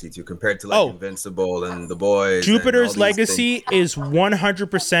Jupiter's Legacy to, compared to like Invincible and The Boys? Jupiter's Legacy is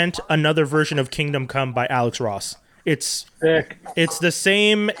 100% another version of Kingdom Come by Alex Ross. It's sick. It's the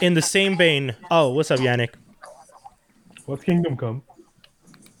same, in the same vein. Oh, what's up, Yannick? What's Kingdom Come?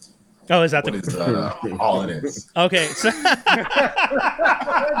 Oh, is that all it is? Okay, so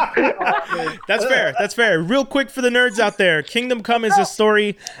that's fair. That's fair. Real quick for the nerds out there, Kingdom Come is a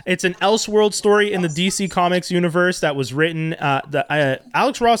story. It's an Elseworld story in the DC Comics universe that was written.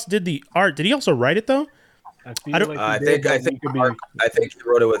 Alex Ross did the art. Did he also write it though? I think he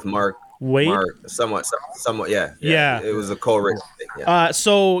wrote it with Mark. Somewhat, yeah. It was a co-written thing. Yeah.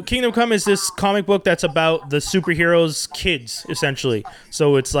 So Kingdom Come is this comic book that's about the superheroes' kids, essentially.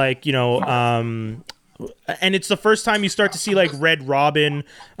 So it's like, and it's the first time you start to see like Red Robin,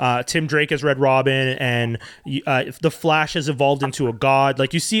 Tim Drake as Red Robin, and the Flash has evolved into a god.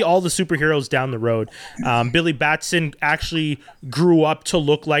 Like you see all the superheroes down the road. Billy Batson actually grew up to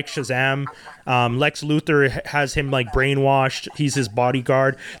look like Shazam. Lex Luthor has him like brainwashed. He's his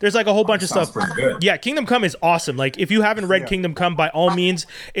bodyguard. There's like a whole bunch of stuff. Yeah, Kingdom Come is awesome. Like if you haven't read Kingdom Come, by all means,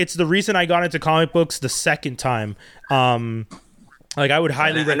 it's the reason I got into comic books the second time. Like I would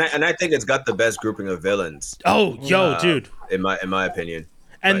highly and I think it's got the best grouping of villains. Oh, dude. In my opinion.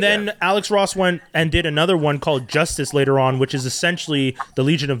 And then Alex Ross went and did another one called Justice later on, which is essentially the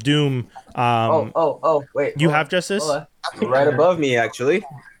Legion of Doom. Wait. You have Justice? Right above me, actually.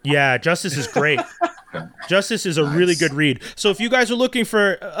 Yeah, Justice is great. Justice is a really good read. So if you guys are looking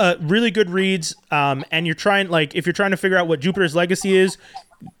for really good reads, and you're trying, like, if you're trying to figure out what Jupiter's Legacy is,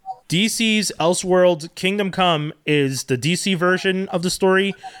 DC's Elseworld Kingdom Come is the DC version of the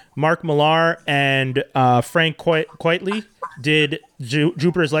story. Mark Millar and Frank Quitely did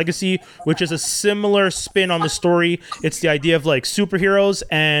Jupiter's Legacy, which is a similar spin on the story. It's the idea of like superheroes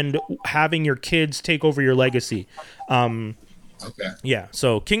and having your kids take over your legacy. Okay. Yeah,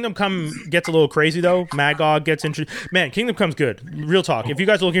 so Kingdom Come gets a little crazy though. Magog gets introduced. Man, Kingdom Come's good. Real talk. If you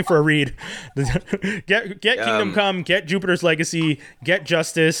guys are looking for a read, get Kingdom Come, get Jupiter's Legacy, get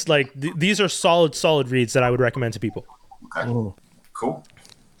Justice. Like these are solid reads that I would recommend to people. Okay. Cool.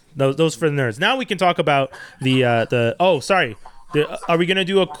 Those for the nerds. Now we can talk about are we gonna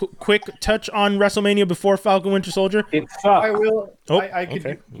do a quick touch on WrestleMania before Falcon Winter Soldier? I will. I could.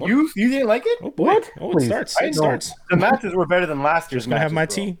 Okay. You didn't like it? Oh, what? Oh, it starts. It starts. The matches were better than last year's. Just gonna have my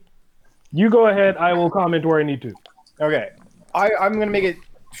tea. You go ahead. I will comment where I need to. Okay. I'm gonna make it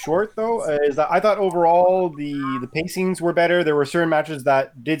short though. Is that I thought overall the pacings were better. There were certain matches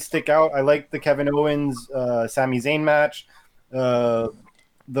that did stick out. I liked the Kevin Owens, Sami Zayn match.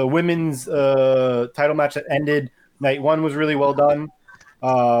 The women's title match that ended night one was really well done.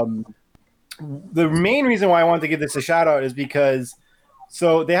 The main reason why I wanted to give this a shout out is because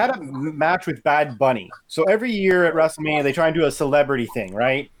they had a match with Bad Bunny. So every year at WrestleMania, they try and do a celebrity thing,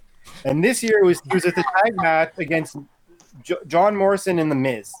 right? And this year it was a tag match against John Morrison and The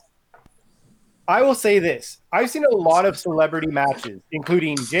Miz. I will say this. I've seen a lot of celebrity matches,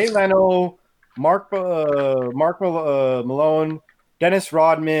 including Jay Leno, Mark Malone, Dennis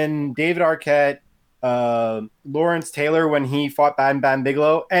Rodman, David Arquette, Lawrence Taylor when he fought Bam Bam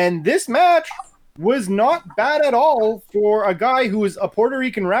Bigelow, and this match was not bad at all for a guy who is a Puerto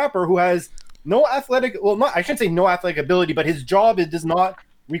Rican rapper who has no athletic, I shouldn't say no athletic ability, but his job does not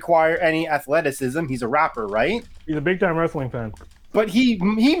require any athleticism. He's a rapper, right? He's a big time wrestling fan. But he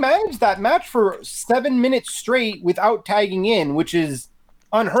managed that match for 7 minutes straight without tagging in, which is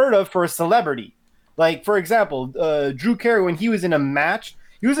unheard of for a celebrity. Like, for example, Drew Carey, when he was in a match,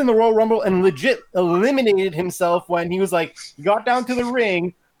 he was in the Royal Rumble and legit eliminated himself when he was like, he got down to the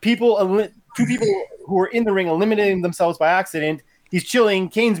ring, two people who were in the ring eliminating themselves by accident. He's chilling,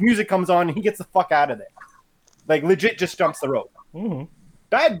 Kane's music comes on, and he gets the fuck out of there. Like, legit just jumps the rope. Mm-hmm.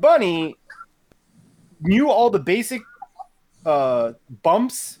 Bad Bunny knew all the basic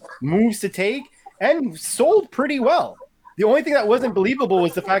bumps, moves to take, and sold pretty well. The only thing that wasn't believable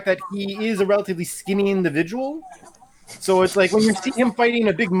was the fact that he is a relatively skinny individual. So it's like when you see him fighting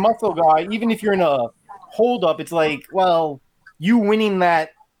a big muscle guy, even if you're in a hold-up, it's like, well, you winning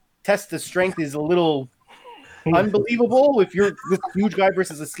that test of strength is a little unbelievable if you're this huge guy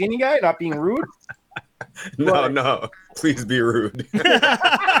versus a skinny guy, not being rude. No, please be rude.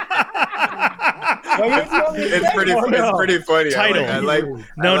 It's pretty funny. Title. I like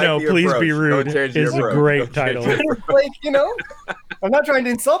Please approach. be rude is a great title. Like, I'm not trying to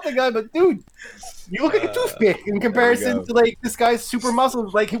insult the guy, but dude, you look like a toothpick in comparison to like this guy's super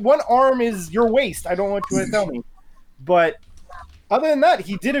muscles. Like one arm is your waist. I don't want you to tell me, but other than that,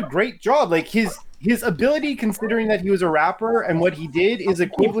 he did a great job. Like his ability, considering that he was a rapper and what he did, is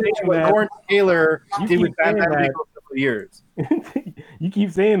equivalent to what Lawrence Taylor did with Batman for a couple of years. You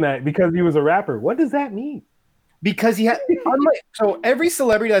keep saying that because he was a rapper. What does that mean? Because he had so every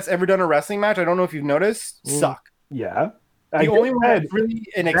celebrity that's ever done a wrestling match, I don't know if you've noticed, suck. Yeah. The only one that's really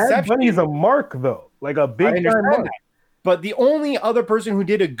an exception. Bad Bunny's a mark though, like a big time mark. But the only other person who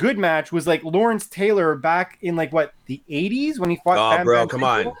did a good match was like Lawrence Taylor back in like what, the 80s when he fought. Oh, bro, come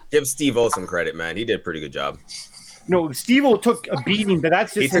on, give Steve-O some credit, man. He did a pretty good job. No, Steve-O took a beating, but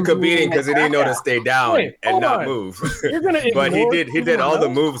that's just he took a beating because he didn't know to stay down and not move. But he did all the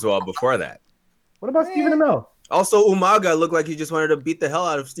moves well before that. What about Stephen Amell? Also, Umaga looked like he just wanted to beat the hell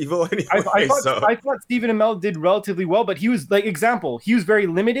out of Steve-O anyway. I thought Stephen Amell did relatively well, but he was like, example, he was very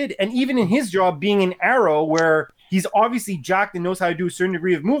limited, and even in his job being an Arrow, where he's obviously jacked and knows how to do a certain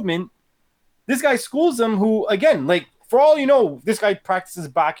degree of movement, this guy schools him. Who, again, like for all you know, this guy practices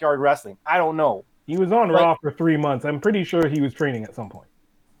backyard wrestling. I don't know. He was on Raw for 3 months. I'm pretty sure he was training at some point.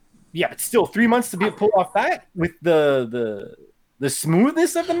 Yeah, but still 3 months to pull off that with the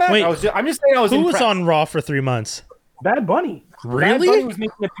smoothness of the match. Wait, I'm just saying I was impressed. Who was on Raw for 3 months? Bad Bunny. Really? Bad Bunny was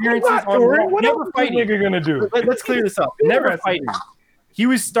making appearances on Raw. What else is nigga gonna do? Let's clear this up. Never fighting. He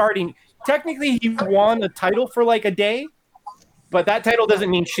was starting. Technically, he won a title for like a day, but that title doesn't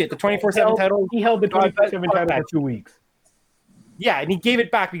mean shit. The 24/7 title. He held the 24/7 title for 2 weeks. Yeah, and he gave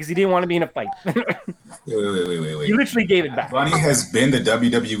it back because he didn't want to be in a fight. Wait. He literally gave it back. Bunny has been the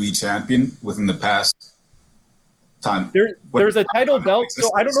WWE champion within the past time. There's a title belt.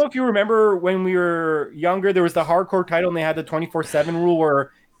 So I don't know if you remember when we were younger, there was the hardcore title and they had the 24/7 rule where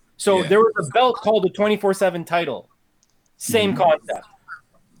there was a belt called the 24/7 title. Same concept.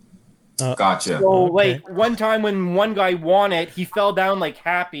 Gotcha. So like one time when one guy won it, he fell down like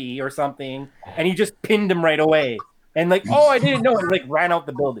happy or something, and he just pinned him right away. And like, oh, I didn't know. And like ran out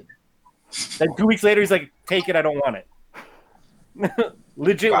the building. Then 2 weeks later, he's like, take it, I don't want it.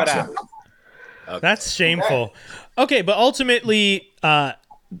 Legit what happened. That's shameful. Okay, but ultimately,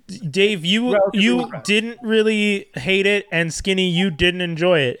 Dave, you didn't really hate it, and Skinny, you didn't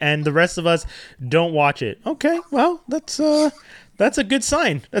enjoy it, and the rest of us don't watch it. Okay, well, that's a good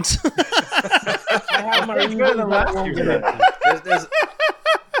sign. That's I have my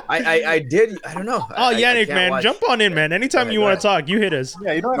I did. I don't know. Yannick, man, jump on in, man. Anytime you want to talk, you hit us.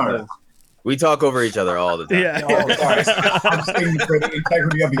 Yeah, you don't have to. We talk over each other all the time. Yeah. I'm saying for the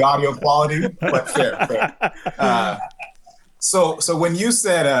integrity of the audio quality, but fair. So when you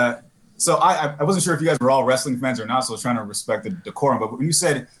said, so I wasn't sure if you guys were all wrestling fans or not, so I was trying to respect the decorum. But when you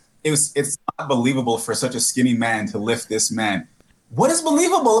said it's not believable for such a skinny man to lift this man, what is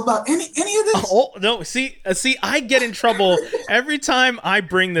believable about any of this? Oh no! See, I get in trouble every time I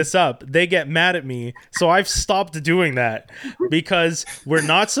bring this up. They get mad at me, so I've stopped doing that because we're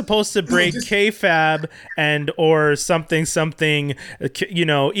not supposed to break kayfabe or something. You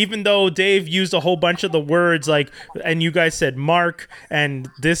know, even though Dave used a whole bunch of the words and you guys said mark and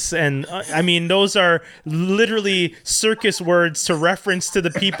this, and I mean those are literally circus words to reference to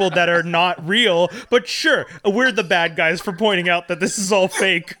the people that are not real. But sure, we're the bad guys for pointing out that this is all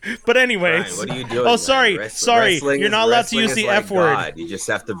fake. But anyways. Brian, what are you doing? Oh, sorry. You're not allowed to use the F word. God. You just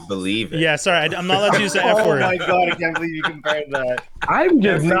have to believe it. Yeah, sorry. I'm not allowed to use the F word. Oh my God, I can't believe you compared that. I'm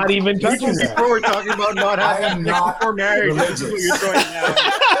just not even touching that. Before we're talking about not having sex before marriage. This is what you're throwing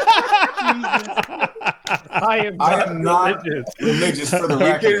now. I am not religious for the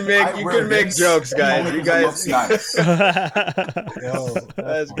You record. can make jokes, guys. You guys. Yo,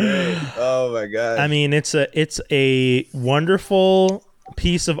 That's great. Oh my god. I mean, it's a wonderful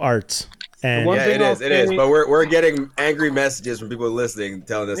piece of art. And One yeah, thing it I'll is. It is. say- But we're getting angry messages from people listening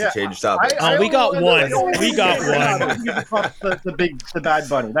telling us to change topics. we got one. We got one. The Bad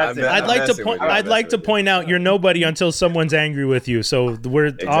Bunny. That's it. I'd like to messing with point. you. I'm I'd like to messing with you. point out you're nobody until someone's angry with you. So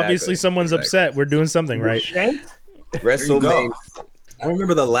we're obviously someone's upset. We're doing something right. Shanked? WrestleMania. I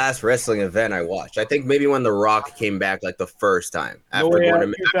remember the last wrestling event I watched. I think maybe when The Rock came back, like the first time No Way Out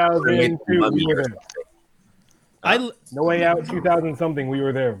to 2002, we were there. I No Way Out 2000 something, we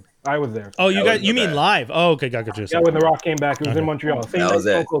were there. I was there. oh you That guys was you the mean best. live? Oh okay, got you. Yeah, when The Rock came back, it was in Montreal. Same That night was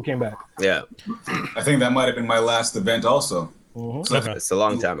it. Coco came back. Yeah, I think that might have been my last event also. So Okay. it's a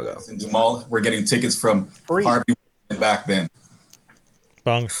long time ago. in Jamal, we're getting tickets from Free. Harvey back then.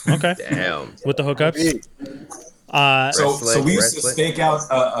 Bong. Okay. Damn. With the hookups. So we used to Wrestling. stake out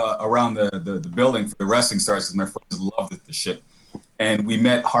around the building for the wrestling stars because my friends loved the shit. And we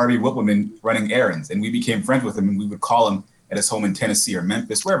met Harvey Whippleman running errands, and we became friends with him, and we would call him at his home in Tennessee or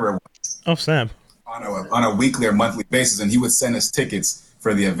Memphis, wherever it was, Oh snap. on a weekly or monthly basis, and he would send us tickets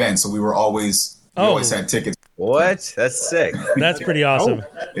for the event. So we always had tickets. What? That's sick. That's pretty awesome.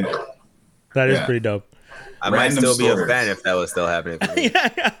 You know. That is Yeah. pretty dope. I might Random still be a stories. fan if that was still happening. For me.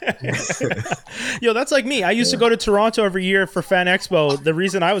 Yo, that's like me. I used to go to Toronto every year for Fan Expo. The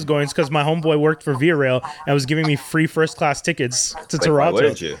reason I was going is because my homeboy worked for Via Rail and was giving me free first class tickets to Why Toronto.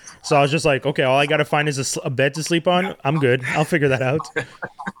 wouldn't you? So I was just like, okay, all I gotta find is a bed to sleep on. I'm good. I'll figure that out.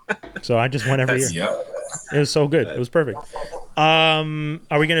 So I just went every year. Yep. It was so good. It was perfect.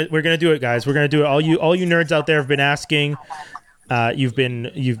 We're gonna do it, guys. We're gonna do it. All you nerds out there have been asking.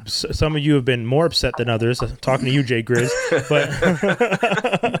 Some of you have been more upset than others. Talking to you, Jay Grizz, but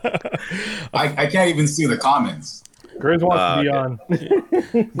I can't even see the comments. Grizz wants to be on.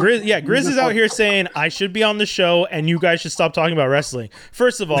 Grizz is out here saying I should be on the show and you guys should stop talking about wrestling.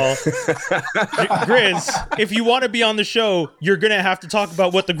 First of all, Grizz, if you want to be on the show, you're gonna have to talk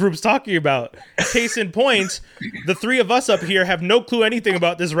about what the group's talking about. Case in point, the three of us up here have no clue anything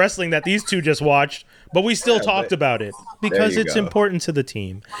about this wrestling that these two just watched, but we still talked about it because you it's go. important to the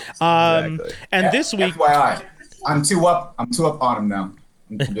team. Exactly. And this week, FYI, I'm two up on him now.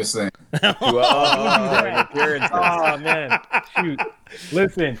 I'm just saying. Oh man, shoot!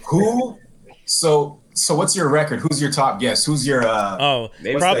 Listen, Who? So what's your record? Who's your top guest? Who's your?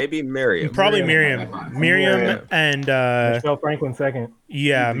 Maybe Miriam. probably Miriam and Michelle Franklin second.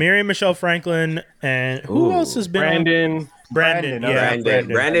 yeah, Miriam, Michelle Franklin, and who else has been on? Brandon.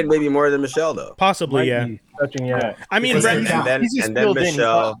 Brandon maybe more than Michelle though. Possibly, yeah. Touching, yeah. I mean, Because Brandon, they're And then, He's just and then filled in.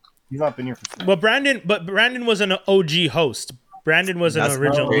 Michelle. He's not been here for. well, Brandon was an OG host. Brandon was an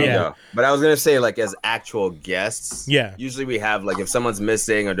original, There you yeah. go. But I was gonna say, like, as actual guests, Yeah. Usually we have like if someone's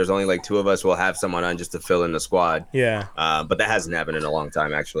missing or there's only like two of us, we'll have someone on just to fill in the squad. Yeah, But that hasn't happened in a long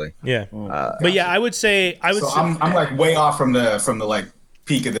time, actually. yeah. But yeah, I would say So I'm like way off from the like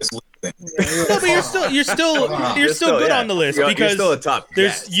peak of this list thing. no, but you're still good yeah. on the list You're because still a top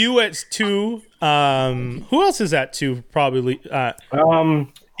there's guest. you at 2. Who else is at 2? Probably.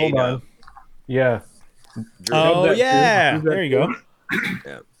 Hold on. Yeah. Oh that yeah, too. Who's that there you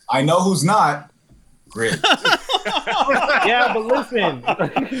go. I know who's not. Great. Yeah, but listen.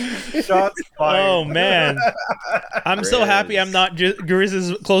 Shots fired. Oh man, I'm so happy I'm not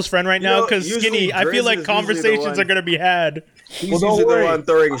Grizz's close friend right now know, because usually Skinny. I feel Grizz like is usually conversations the one- are gonna be had. He's don't usually worry. the one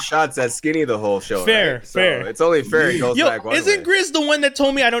throwing shots at Skinny the whole show. Fair, right? So fair. It's only fair it goes Yo, back one isn't way. Grizz the one that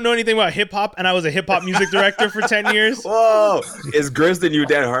told me I don't know anything about hip hop and I was a hip hop music director for 10 years? Whoa! Is Grizz the new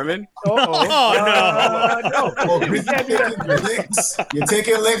Dan Harmon? Oh no. No. Well, you're taking licks. You're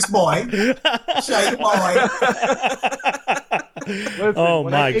taking licks, boy. Shite boy. Listen, Oh,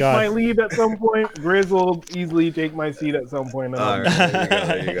 when my I take God. my leave at some point, Grizz will easily take my seat at some point. All right,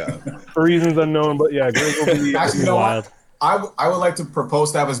 there you go. For reasons unknown, but yeah, Grizz will be. Actually, you know Wild. what? I would like to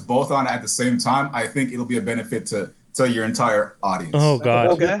propose to have us both on at the same time. I think it'll be a benefit to your entire audience. Oh That's a god.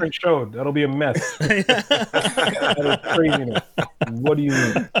 whole different show. That'll be a mess. That is craziness. What do you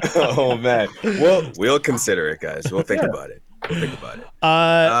mean? Oh man. We'll consider it, guys. We'll think about it. We'll think about it.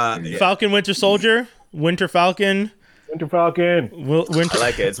 Yeah. Falcon Winter Soldier, Winter Falcon, Winter Falcon. Winter. I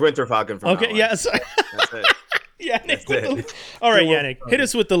like it. It's Winter Falcon from Okay, now on. yes. That's it. Yannick. it. All right, Yannick, hit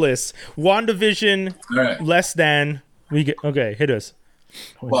us with the list. WandaVision, All right. less than. Okay, hit us.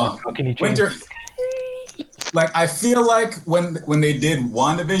 Well, How can he change? Winter. Like I feel like when they did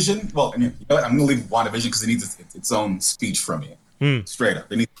WandaVision, well, I mean, you know what? I'm gonna leave WandaVision because it needs its own speech from you. Straight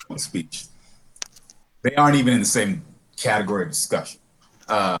up, it needs its own speech. They aren't even in the same category of discussion.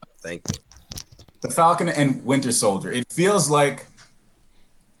 Thank you. the Falcon and Winter Soldier. It feels like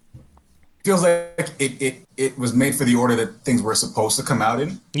it was made for the order that things were supposed to come out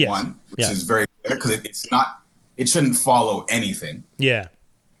in. Yes. One, which is very good because it's not. It shouldn't follow anything. Yeah.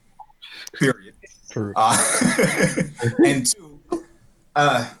 Period. True. And two,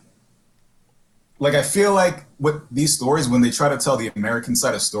 like I feel like with these stories, when they try to tell the American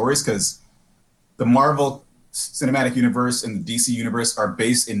side of stories, because the Marvel Cinematic Universe and the DC Universe are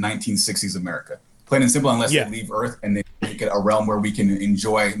based in 1960s America. Plain and simple, unless they leave Earth and they make it a realm where we can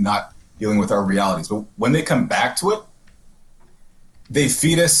enjoy not dealing with our realities. But when they come back to it, they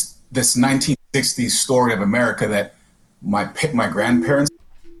feed us this 1960s story of America that my grandparents,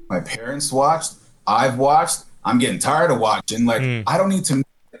 my parents watched, I've watched, I'm getting tired of watching. Like, I don't need to know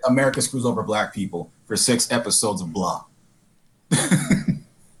that America screws over black people for 6 episodes of blah.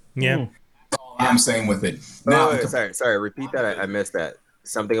 Yeah. That's all I'm saying with it. Now, sorry, repeat that. I missed that.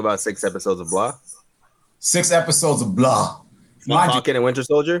 Something about 6 episodes of blah? 6 episodes of blah. Falcon and Winter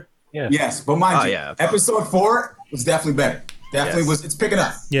Soldier? Yeah. Yes, but mind you, episode 4 was definitely better. It's picking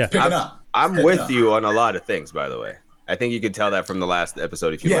up. Yeah. Picking up. I'm with you on a lot of things, by the way. I think you could tell that from the last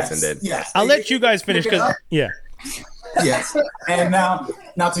episode if you listened in. Yes. I'll let you guys finish because Yes. And now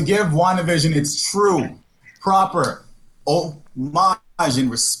to give WandaVision its true, proper homage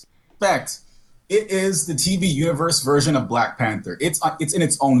and respect, it is the TV universe version of Black Panther. It's in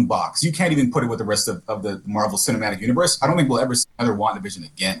its own box. You can't even put it with the rest of the Marvel Cinematic Universe. I don't think we'll ever see another WandaVision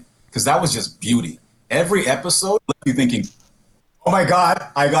again because that was just beauty. Every episode left you thinking, oh my God,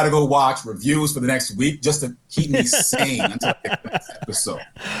 I got to go watch reviews for the next week just to keep me sane until the next episode.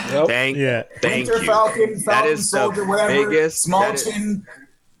 Yep. Thank Winter you. Falcon Soldier, whatever, biggest, Smolchin,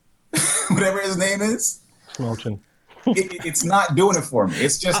 whatever his name is. Smolchin. It's not doing it for me.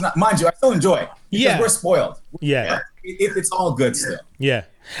 It's just not. Mind you, I still enjoy it because we're spoiled. It's all good still. Yeah.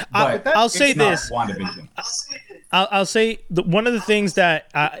 I'll say this. I'll say one of the things that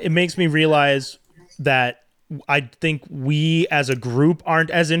it makes me realize that I think we as a group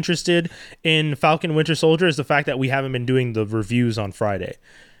aren't as interested in Falcon Winter Soldier is the fact that we haven't been doing the reviews on Friday.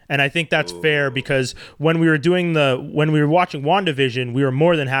 And I think that's fair because when we were watching WandaVision, we were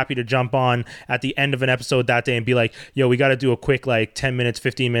more than happy to jump on at the end of an episode that day and be like, yo, we got to do a quick 10 minutes,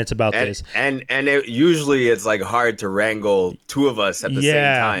 15 minutes about this. And usually it's hard to wrangle 2 of us at the same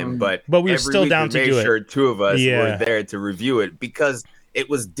time. But we were still down to do it. Sure 2 of us were there to review it because it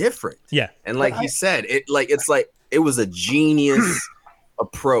was different. Yeah. And like he said, it was a genius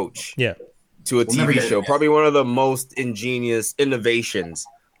approach to a TV show. Probably one of the most ingenious innovations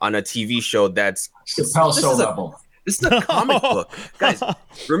on a TV show that's Chappelle Show level. This is a comic book. Guys,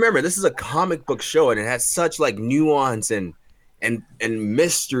 remember, this is a comic book show and it has such nuance and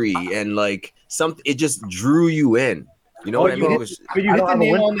mystery and it just drew you in. You know what I mean? But you hit the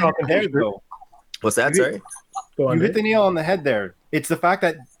nail on the head, though. What's that? Sorry? You hit the nail on the head there. It's the fact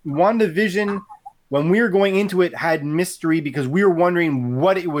that WandaVision, when we were going into it, had mystery because we were wondering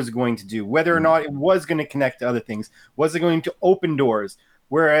what it was going to do, whether or not it was going to connect to other things. Was it going to open doors?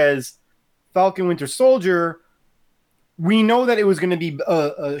 Whereas Falcon Winter Soldier, we know that it was going to be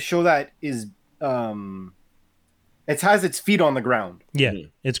a show that is it has its feet on the ground. Yeah,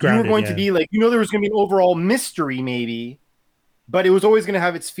 it's grounded. You were going to be there was going to be an overall mystery maybe, but it was always going to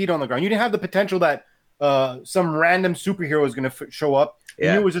have its feet on the ground. You didn't have the potential that some random superhero is going to show up.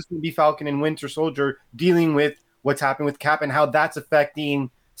 You knew it was just going to be Falcon and Winter Soldier dealing with what's happening with Cap and how that's affecting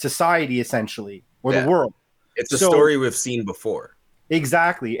society essentially or the world. It's a story we've seen before.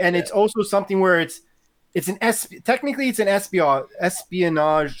 Exactly. And it's also something where technically it's an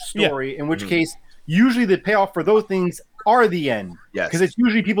espionage story, in which case usually the payoff for those things are the end. Yes. Because it's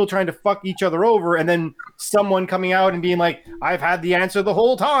usually people trying to fuck each other over and then someone coming out and being like, I've had the answer the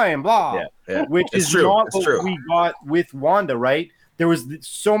whole time, blah. Yeah. Which is not what we got with Wanda, right? There was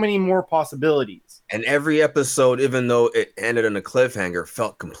so many more possibilities. And every episode, even though it ended on a cliffhanger,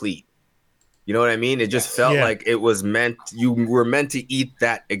 felt complete. You know what I mean? It just felt like it was you were meant to eat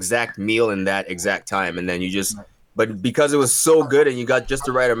that exact meal in that exact time. And then but because it was so good and you got just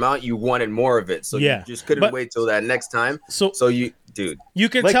the right amount, you wanted more of it. So you just couldn't wait till that next time. You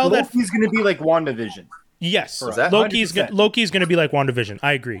can tell that Loki's going to be like WandaVision. Yes. Loki's going to be like WandaVision.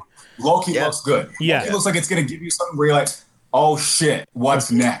 I agree. Loki looks good. Yeah. Loki looks like it's going to give you something where you're like, oh shit,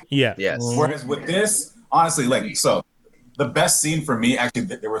 what's next? Yeah. Yes. Whereas with this, honestly, the best scene for me, actually,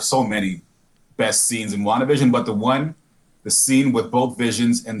 there were so many best scenes in WandaVision, but the scene with both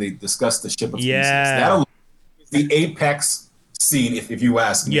Visions and they discuss the ship of pieces. That is the apex scene, if you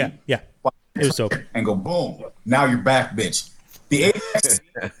ask me. Yeah. It was so. And go boom. Now you're back, bitch. The apex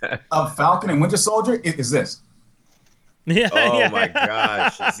scene of Falcon and Winter Soldier is this. Yeah. Oh yeah. my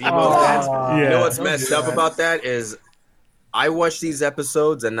gosh, Zemo's dance. You know what's don't messed do up that. about that is I watch these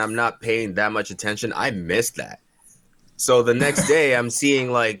episodes and I'm not paying that much attention. I missed that. So the next day, I'm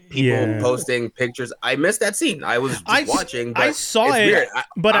seeing like people Yeah. posting pictures. I missed that scene. I was just watching. But I saw it's it, weird.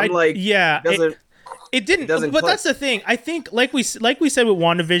 but I'm like, yeah, it doesn't. it didn't. doesn't But click. that's the thing. I think, like we said with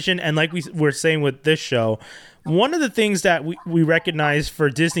WandaVision, and like we were saying with this show, one of the things that we recognize for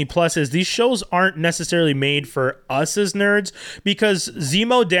Disney Plus is these shows aren't necessarily made for us as nerds, because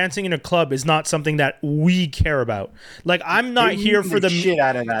Zemo dancing in a club is not something that we care about. Like, I'm not They here meme for the shit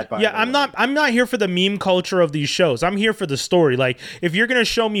out of that. By yeah, the I'm way. not here for the meme culture of these shows. I'm here for the story. Like, if you're gonna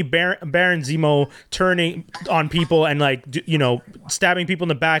show me Baron Zemo turning on people and like stabbing people in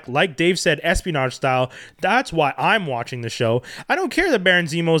the back, like Dave said, espionage style, that's why I'm watching the show. I don't care that Baron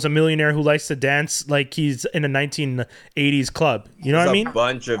Zemo is a millionaire who likes to dance like he's in a 1980s club. You know There's what I a mean?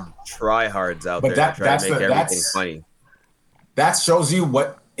 bunch of tryhards out But there that try that's to make the- everything that's- funny. That shows you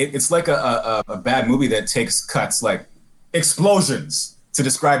what it's like a bad movie that takes cuts like explosions to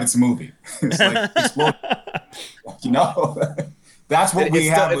describe its movie. It's like explosion. That's what we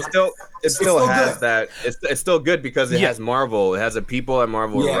have. It still still has good. that. It's still good because it has Marvel. It has a people at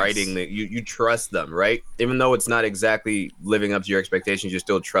Marvel Yes. writing that you trust them, right? Even though it's not exactly living up to your expectations, you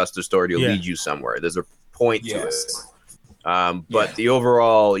still trust the story to Yeah. lead you somewhere. There's a point to it. Yes. But the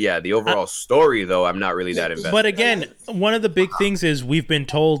overall story, though, I'm not really that invested. But again, one of the big things is we've been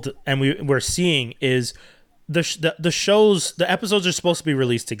told and we're seeing is the episodes are supposed to be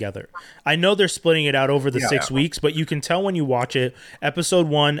released together. I know they're splitting it out over the 6 weeks, but you can tell when you watch it, episode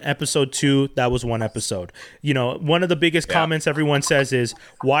 1, episode 2, that was one episode. One of the biggest comments everyone says is,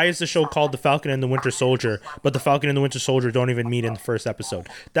 why is the show called The Falcon and the Winter Soldier, but the Falcon and the Winter Soldier don't even meet in the first episode?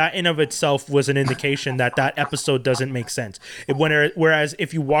 That in of itself was an indication that episode doesn't make sense. Whereas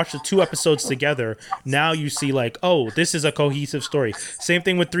if you watch the 2 episodes together, now you see like, oh, this is a cohesive story. Same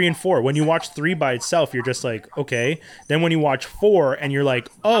thing with 3 and 4. When you watch 3 by itself, you're just like, okay. Then when you watch 4 and you're like,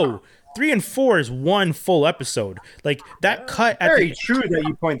 oh, 3 and 4 is one full episode. Like that cut at Very the true that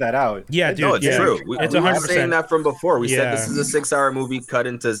you point that out. yeah, dude, no, it's yeah. true. It's we were 100%. saying that from before. We Yeah. said this is a 6-hour movie cut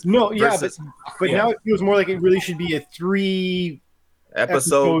into No, yeah, versus but now it feels more like it really should be a 3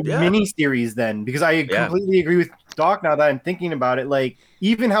 episode. Yeah. mini series then, because I completely agree with Doc now that I'm thinking about it. Like,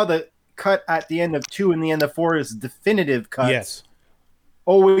 even how the cut at the end of 2 and the end of 4 is definitive cuts. Yes.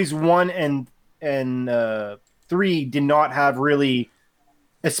 Always 1 and 3 did not have really,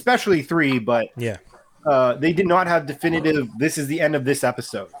 especially 3, but Yeah. they did not have definitive. This is the end of this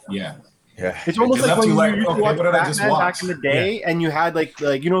episode. Yeah. Yeah. It's almost It like left when you you like, used to okay, watch what did I just Batman watch? back in the day, and you had like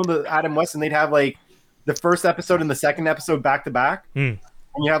the Adam West, and they'd have like the first episode and the second episode back to back, and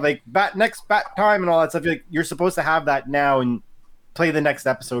you have like next bat time and all that stuff. You're supposed to have that now and play the next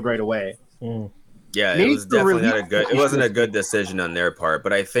episode right away. Yeah, it Maybe was definitely not a release- good. It wasn't a good decision on their part,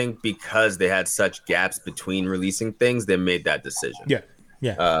 but I think because they had such gaps between releasing things, they made that decision. Yeah.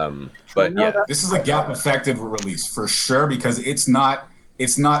 Yeah. But yeah, This is a gap effective release for sure because it's not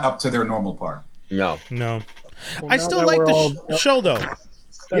up to their normal part. no, No. Well, I now still that like we're the all- show though.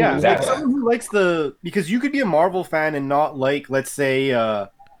 Yeah, Exactly. like someone who likes because you could be a Marvel fan and not like, let's say,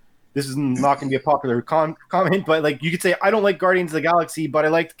 this is not going to be a popular comment, but like you could say, I don't like Guardians of the Galaxy, but I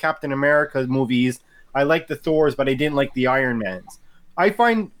liked Captain America movies. I like the Thors, but I didn't like the Iron Mans. I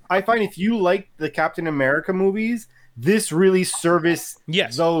find if you like the Captain America movies, this really serviced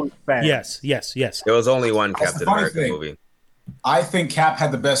Yes. those fans. Yes. there was only one That's the Captain funny America thing. movie. I think Cap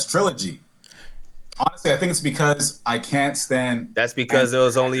had the best trilogy. Honestly, I think it's because I can't stand. That's because there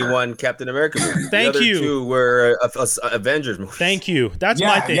was only one Captain America movie. Thank the other you. 2 were Avengers movies. Thank you. That's Yeah,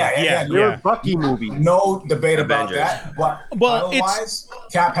 my thing. yeah. Yeah. They're Bucky movies. No debate about Avengers. that. But Well, otherwise,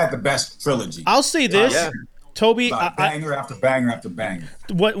 Cap had the best trilogy. I'll say this, Yeah. Toby. Banger after banger after banger.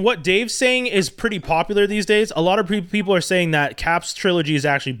 What Dave's saying is pretty popular these days. A lot of people are saying that Cap's trilogy is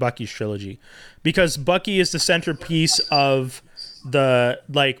actually Bucky's trilogy, because Bucky is the centerpiece of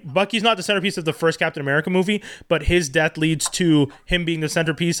Bucky's not the centerpiece of the first Captain America movie, but his death leads to him being the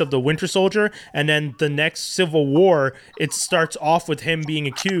centerpiece of the Winter Soldier, and then the next Civil War, it starts off with him being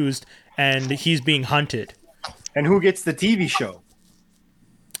accused and he's being hunted. And who gets the TV show?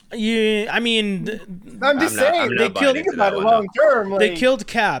 Yeah, I mean, I'm just I'm saying, not they buying killed. Think into about that it one, long term. they like- killed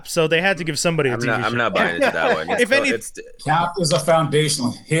Cap, so they had to give somebody a TV show. I'm not buying into that one. It's If still- any- it's, Cap is a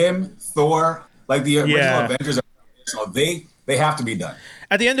foundational. Him, Thor, like the original Yeah. Avengers are foundational. They have to be done.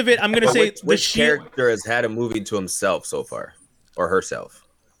 At the end of it, I'm going to but say which Shield character has had a movie to himself so far, or herself?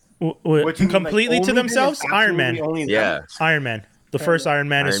 What you mean, like, completely to only them? themselves. Iron Man. Absolutely only them? Yeah, Iron Man. The first Iron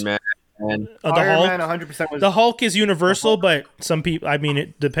Man is Iron Man. Man. The Iron Hulk. Man 100% was. The Hulk is universal, but some people. I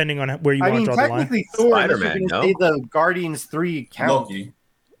mean, depending on where you want to draw the line. Technically, Thor. Spider-Man, no? Say the Guardians 3 count. Loki.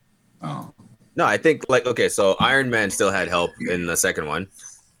 Oh. No, I think okay, so Iron Man still had help in the second one.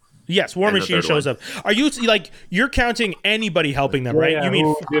 Yes, War And the Machine third shows one. up. Are you like you're counting anybody helping them, right? Yeah, You mean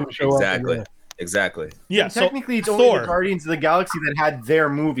who didn't show Exactly. up? Exactly. yeah? And So technically, it's only Thor. the Guardians of the Galaxy that had their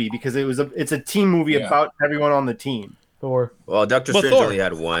movie because it's a team movie Yeah. about everyone on the team. Thor. Well, Doctor But Strange Thor. only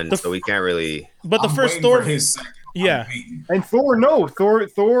had one, The so we can't really. But the I'm first waiting Thor. for his second. Yeah. I'm waiting. And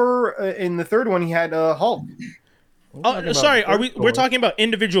Thor in the third one, he had Hulk. Oh, sorry. Are we? We're talking about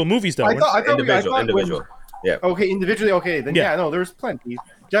individual movies, though. I thought Individual. Yeah. Okay, individually. Okay, then Yeah. no, there's plenty.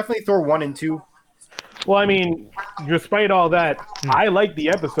 Definitely Thor 1 and 2. Well, I mean, despite all that, I like the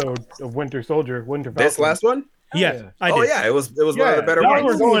episode of Winter Soldier, Winter Falcon. This last one? Yes, I did. Oh yeah, it was one of the better Y'all were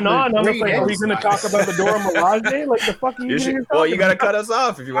ones. going on. I was like, are we Great going to talk about the Dora Milaje? Like, the fuck are you doing? Well, you gotta cut us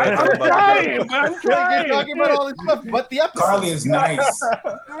off if you want to talk I'm about trying, the but I'm You're trying. talking about all this stuff, but the episode. Carly is nice.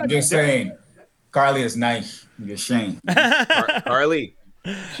 I'm just saying. Carly is nice. You're ashamed. Carly.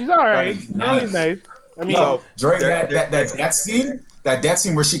 She's all right. Nice. She's nice. I mean, Yo, during there- that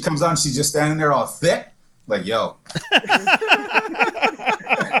scene, where she comes on, she's just standing there all thick. Like, yo.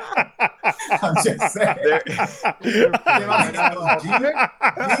 I'm just saying.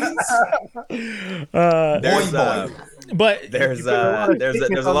 There's boy. But there's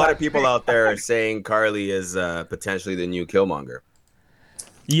a lot of people out there saying Carly is potentially the new Killmonger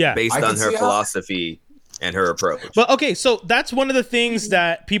yeah. based I can on her see how- philosophy and her approach. But okay, so that's one of the things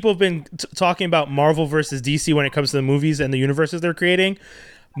that people have been talking about Marvel versus DC when it comes to the movies and the universes they're creating.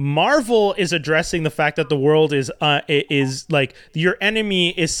 Marvel is addressing the fact that the world is like your enemy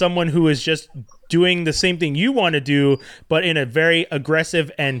is someone who is just doing the same thing you want to do, but in a very aggressive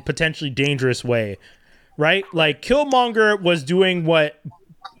and potentially dangerous way, right? Like Killmonger was doing what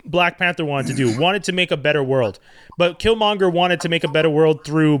Black Panther wanted to do, wanted to make a better world, but Killmonger wanted to make a better world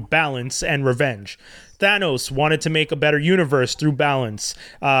through balance and revenge. Thanos wanted to make a better universe through balance.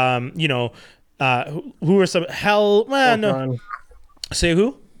 Who are some hell? No, Ultron. say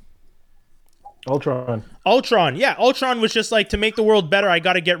who? Ultron, yeah. Ultron was just like, to make the world better, I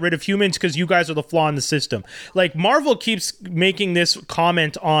got to get rid of humans because you guys are the flaw in the system. Like, Marvel keeps making this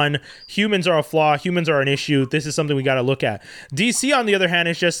comment on humans are a flaw, humans are an issue, this is something we got to look at. DC, on the other hand,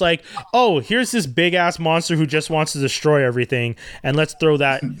 is just like, oh, here's this big-ass monster who just wants to destroy everything, and let's throw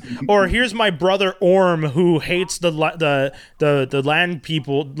that. Or here's my brother Orm, who hates the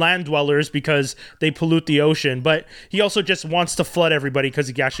land dwellers because they pollute the ocean, but he also just wants to flood everybody because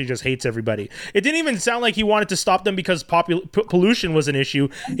he actually just hates everybody. It didn't even sound like he wanted to stop them because pollution was an issue.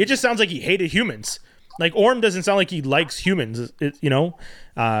 It just sounds like he hated humans. Like, Orm doesn't sound like he likes humans,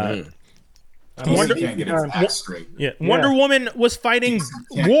 Wonder, can't get his back straight. yeah. Wonder Woman was fighting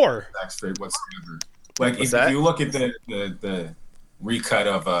war. Back straight whatsoever. Like, if that? you look at the recut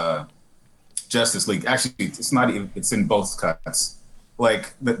of Justice League, actually, it's not even, it's in both cuts.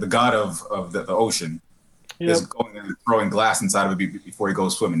 Like, the god of the ocean is going and throwing glass inside of it before he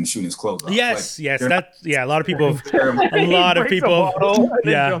goes swimming and shooting his clothes off. Yes, Like, yes, they're that a lot of people have terrible. a lot of Breaks a people bottle and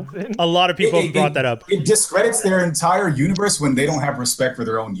then yeah, jumps in. a lot of people have brought that up. It discredits their entire universe when they don't have respect for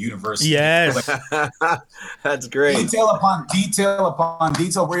their own universe. Yes. Like, That's great. detail upon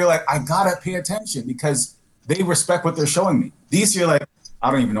detail where you're like, I gotta pay attention because they respect what they're showing me. These, you're like, I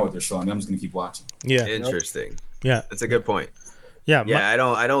don't even know what they're showing me. I'm just gonna keep watching. Yeah, Interesting. yeah, That's a good point. yeah. Yeah, I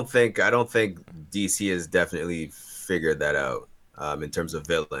don't think DC has definitely figured that out in terms of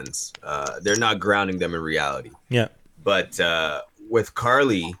villains. They're not grounding them in reality. Yeah. But with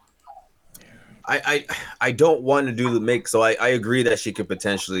Carly, I don't want to make so I agree that she could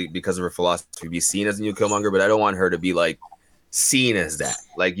potentially, because of her philosophy, be seen as a new Killmonger, but I don't want her to be like seen as that.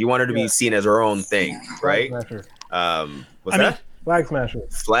 Like, you want her to be seen as her own thing, right? Smasher. What's I that? mean, Flag Smasher.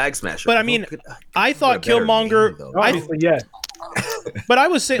 Flag Smasher. But I mean, I thought Killmonger. Obviously, yeah. But I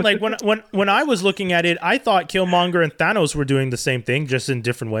was saying, like, when I was looking at it, I thought Killmonger and Thanos were doing the same thing, just in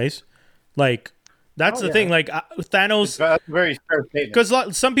different ways. Like, that's the thing. Like, Thanos, That's a very fair statement.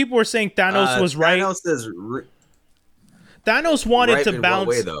 because some people were saying Thanos was right. Thanos wanted right to in balance.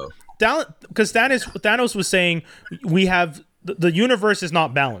 what way, though? Because Thanos was saying we have the universe is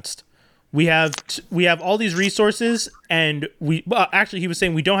not balanced. We have all these resources, and actually he was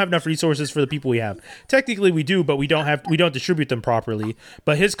saying we don't have enough resources for the people we have. Technically we do, but we don't distribute them properly.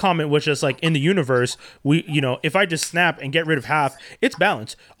 But his comment was just like, in the universe, if I just snap and get rid of half, it's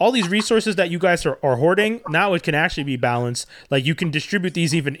balanced. All these resources that you guys are hoarding, now it can actually be balanced. Like, you can distribute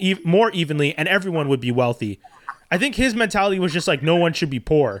these even more evenly, and everyone would be wealthy. I think his mentality was just like, no one should be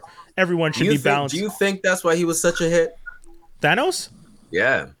poor. Everyone should be balanced. Do you think that's why he was such a hit? Thanos?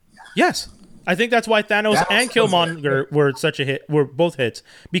 Yeah. Yes. I think that's why Thanos and Killmonger were such a hit. Were both hits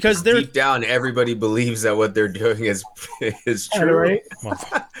because they're deep down. Everybody believes that what they're doing is true. Right?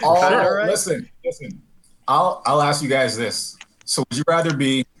 Listen. I'll ask you guys this. So, would you rather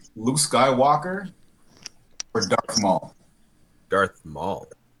be Luke Skywalker or Darth Maul? Darth Maul.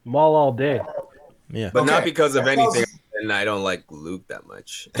 Maul all day. Yeah, but not because of anything. And I don't like Luke that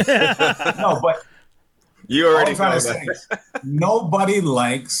much. No, but you already trying to say nobody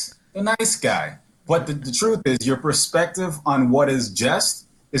likes the nice guy. But the truth is, your perspective on what is just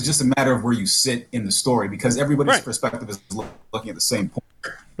a matter of where you sit in the story, because everybody's perspective is looking at the same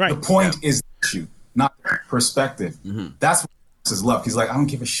point. Right. The point is the issue, not the perspective. Mm-hmm. That's what his love. He's like, I don't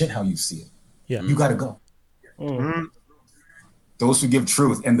give a shit how you see it. Yeah, you got to go. Mm-hmm. Those who give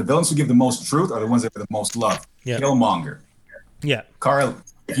truth, and the villains who give the most truth are the ones that are the most loved. Yeah. Killmonger. Yeah. Carl,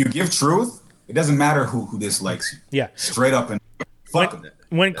 if you give truth, it doesn't matter who dislikes you. Yeah. Straight up and fuck them.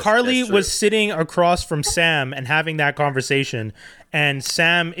 When Carly was sitting across from Sam and having that conversation, and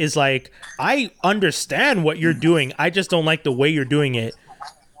Sam is like, I understand what you're doing. I just don't like the way you're doing it.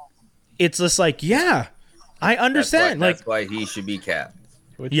 It's just like, yeah, I understand. That's why he should be Cap.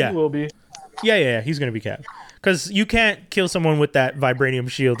 Which he will be. Yeah, he's going to be Cap. Because you can't kill someone with that vibranium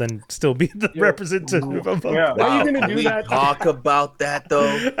shield and still be the representative of them. Yeah. Wow. Are you going to do that? Talk about that,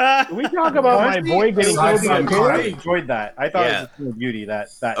 though. We talk about my boy getting killed. I enjoyed that. I thought it was a beauty. That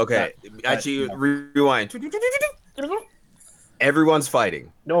okay. Actually, rewind. Everyone's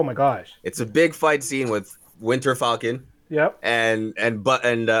fighting. Oh my gosh! It's a big fight scene with Winter Falcon. Yep. And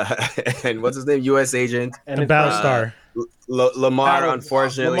what's his name? U.S. Agent and Battlestar. Lamar,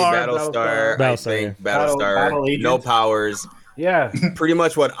 unfortunately, Battlestar. Battlestar. No powers. Yeah. Pretty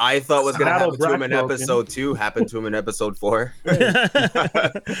much what I thought was going to happen to him in episode 2 happened to him in episode 4.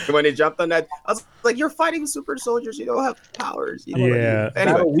 When he jumped on that, I was like, "You're fighting super soldiers. You don't have powers." Anyway,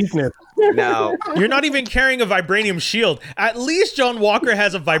 weakness. Now you're not even carrying a vibranium shield. At least John Walker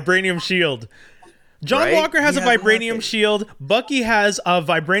has a vibranium shield. John Walker has a vibranium shield. Bucky has a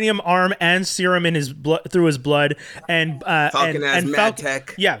vibranium arm and serum in his blood, through his blood, and Falcon has mad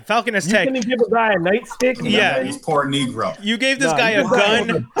tech. Yeah, Falcon has tech. You gonna give a guy a nightstick? Yeah, he's poor Negro. You gave this guy a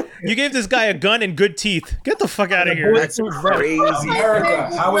gun. You gave this guy a gun and good teeth. Get the fuck out of here. That's crazy. America,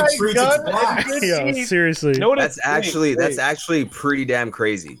 how it treats its blacks. Yeah, seriously. That's actually pretty damn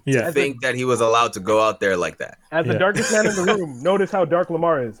crazy. Yeah. To think that he was allowed to go out there like that. As the darkest man in the room, notice how dark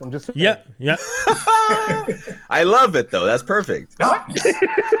Lamar is. I'm just saying. Yeah. I love it though. That's perfect.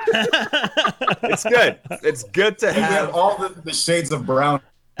 It's good. It's good to have all the shades of brown.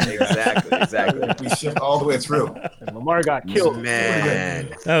 Exactly. We shift all the way through. And Lamar got killed.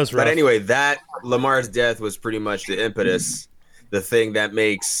 Man, that was rough. But anyway, that Lamar's death was pretty much the impetus, the thing that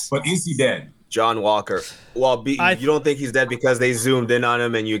makes. But is he dead? John Walker. Well, you don't think he's dead because they zoomed in on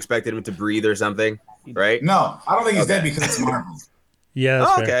him and you expected him to breathe or something, right? No, I don't think he's dead because it's Marvel. Yeah.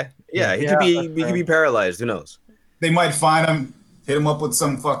 Oh, okay. Yeah, he could be paralyzed. Who knows? They might find him, hit him up with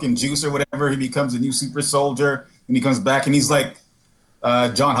some fucking juice or whatever. He becomes a new super soldier, and he comes back and he's like,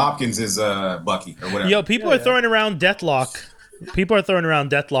 John Hopkins is Bucky or whatever. Yo, people are throwing around Deathlock.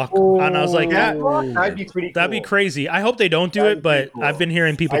 And I was like, that'd be pretty. That'd be crazy. I hope they don't do it, but I've been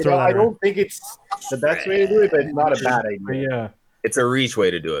hearing people throw that around. I don't think it's the best way to do it, but it's not a bad idea. Yeah. It's a reach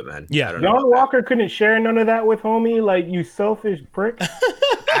way to do it, man. Yeah. John Walker couldn't share none of that with homie, like, you selfish prick.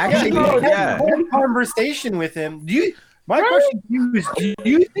 Actually, had a whole conversation with him. My question to you is, do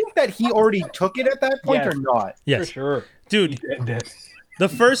you think that he already took it at that point or not? Yes. For sure. Dude, the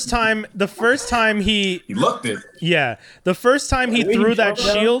first time he looked it. Yeah. The first time he threw that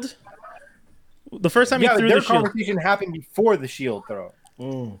shield. The first time he threw the shield. Their conversation happened before the shield throw.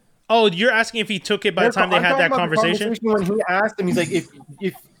 Mm. Oh, you're asking if he took it by the time they had that conversation? When he asked him, he's like, if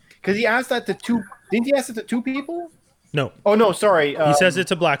because he asked that to two. Didn't he ask it to two people? No. Oh no, sorry. He says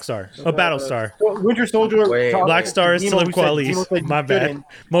it's a Black Star, a Battlestar. Winter Soldier. Black Star is Talib Kweli. My bad.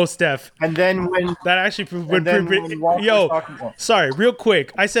 Most Def. And then when that actually would sorry, real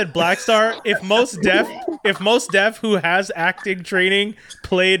quick. I said Black Star. If Most Def, who has acting training,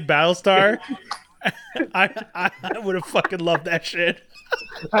 played Battlestar, I would have fucking loved that shit.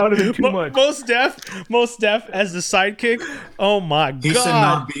 That would have been too much. Most Def as the sidekick. Oh my god! He should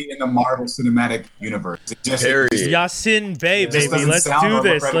not be in the Marvel Cinematic Universe. Yasin Bey, baby. Let's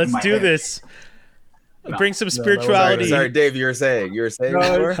do this. Bring some spirituality. Sorry, Dave. You were saying.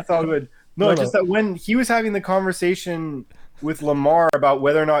 No, it's all good. No, just that when he was having the conversation with Lamar about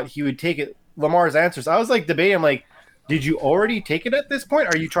whether or not he would take it, Lamar's answers, I was like debating. I'm like, did you already take it at this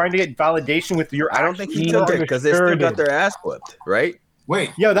point? Are you trying to get validation with your? I don't think he took it because they still got their ass whipped, right?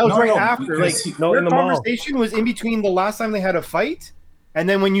 Wait, yeah, that was after. Like, their conversation was in between the last time they had a fight And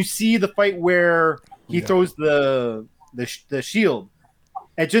then when you see the fight where he throws the shield,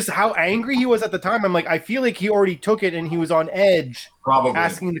 and just how angry he was at the time, I'm like, I feel like he already took it and he was on edge,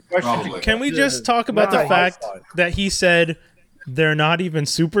 asking the question. Can we just talk about the fact that he said they're not even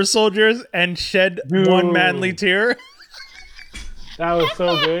super soldiers and shed one manly tear? That was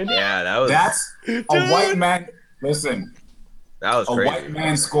so good. Yeah, that was. That's a white man. Listen. That was crazy. A white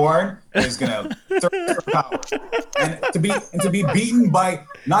man scoring is gonna thirst for power, and to be beaten by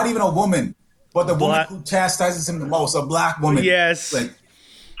not even a woman, but the woman who chastises him the most, a black woman. Yes. Like,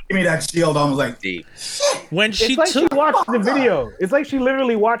 give me that shield. I was like, deep. When she she watched the video. It's like she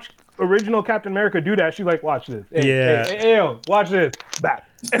literally watched original Captain America do that. She's like, watch this. Hey, yo, watch this. Back.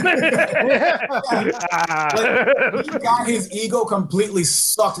 Like, he got his ego completely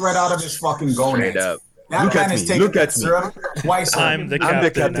sucked right out of his fucking gonads. Straight up. That man is taking that syrup twice. I'm the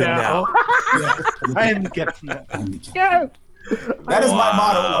captain now. I am the captain now. Yes. That is my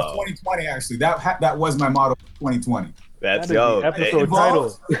motto of 2020. Actually, that was my motto of 2020. That's that is the episode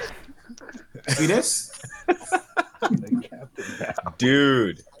title. See this,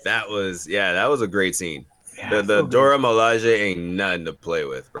 dude. That was a great scene. The Dora Milaje ain't nothing to play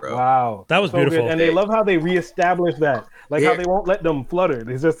with, bro. Wow, that was so beautiful. Good. And they love how they reestablished that, like how they won't let them flutter.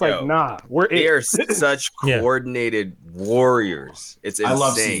 It's just like, nah, they are such coordinated warriors. It's insane. I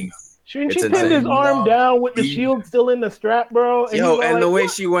love seeing. She pinned his arm down with the shield still in the strap, bro. And the way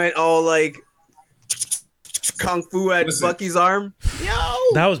she went all like kung fu at Bucky's arm.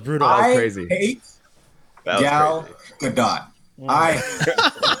 That was brutal. That was crazy. I hate Gal Gadot. Where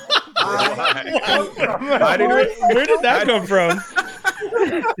did that come from?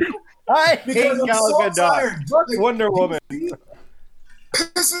 I hate Gal Gadot. Wonder Woman.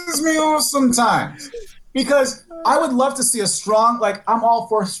 Pisses me off sometimes because I would love to see a strong, like, I'm all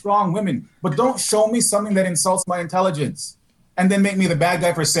for strong women, but don't show me something that insults my intelligence and then make me the bad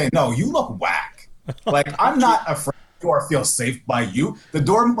guy for saying, no, you look whack. Like, I'm not afraid or feel safe by you. The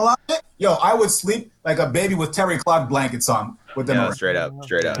Dora Milaje, I would sleep like a baby with terry cloth blankets on with them. Yeah, straight up.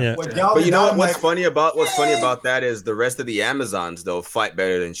 Yeah. But you know what's funny about that is the rest of the Amazons though fight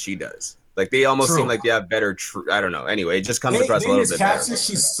better than she does. Like they almost seem like they have better. I don't know. Anyway, it just comes across a little bit better.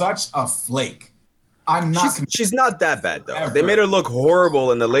 She's such a flake. She's not that bad though. Ever. They made her look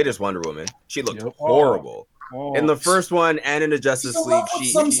horrible in the latest Wonder Woman. She looked horrible. In the first one and in the Justice League,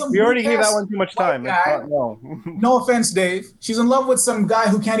 we already gave that one too much time. No offense, Dave. She's in love with some guy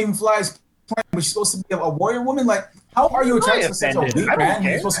who can't even fly his plane, but she's supposed to be a warrior woman. Like, how are you attracted to such a weak man?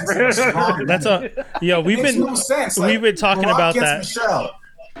 You're supposed to be strong. We've been talking about that. Michelle.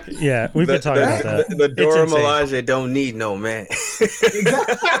 Yeah, we've been talking about that. The Dora Milaje don't need no man. Exactly.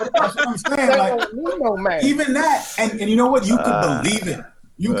 That's what I'm saying. Like, even that, and you know what? You could believe it.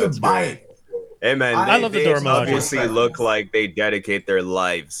 You could buy it. Hey man, I love the Dora Milaje. Obviously, look like they dedicate their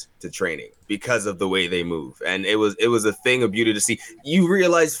lives to training because of the way they move, and it was a thing of beauty to see. You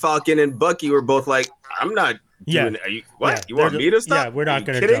realize Falcon and Bucky were both like, "I'm not doing. You want me to stop? Yeah, we're not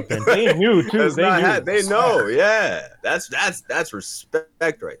going to jump in." They knew too. They know. Yeah, that's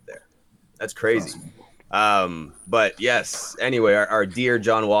respect right there. That's crazy. But yes. Anyway, our dear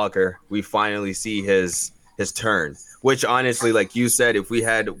John Walker, we finally see his turn. Which honestly, like you said, if we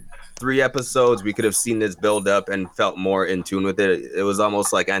had 3 episodes, we could have seen this build up and felt more in tune with it. It was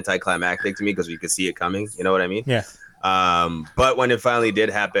almost like anticlimactic to me because we could see it coming. You know what I mean? Yeah. But when it finally did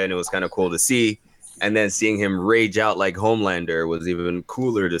happen, it was kind of cool to see. And then seeing him rage out like Homelander was even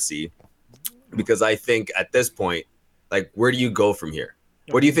cooler to see. Because I think at this point, like, where do you go from here?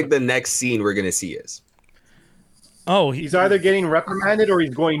 What do you think the next scene we're going to see is? Oh, he's either getting reprimanded or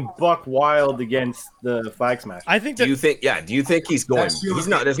he's going buck wild against the Flag Smash. I think. Do you think he's going? He's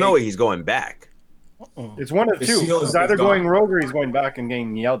not. There's no way he's going back. It's one of two. He's either going rogue or he's going back and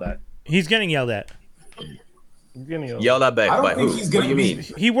getting yelled at. He's getting yelled at. Yelled at back by who? What do you mean?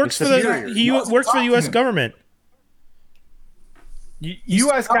 He works for the works for the U.S. government.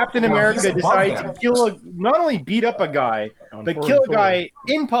 U.S. Captain America decides to not only beat up a guy, but kill a guy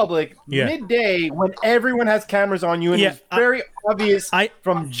in public midday when everyone has cameras on you, and it's very obvious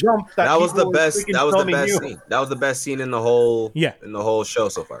from jump that was the best. That was the best scene. That was the best scene in the whole show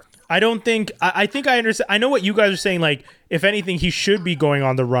so far. I don't think. I think I understand. I know what you guys are saying. Like, if anything, he should be going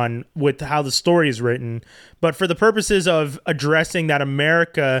on the run with how the story is written. But for the purposes of addressing that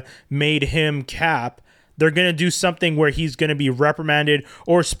America made him Cap, they're going to do something where he's going to be reprimanded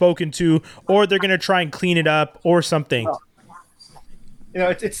or spoken to, or they're going to try and clean it up or something.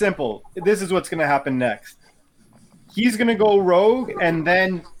 It's simple. This is what's going to happen next. He's going to go rogue, and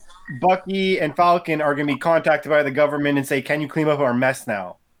then Bucky and Falcon are going to be contacted by the government and say, "Can you clean up our mess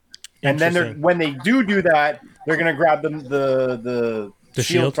now?" And then when they do that, they're going to grab the The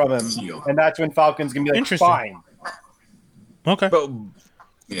shield from him, and that's when Falcon's gonna be like, fine. Okay. But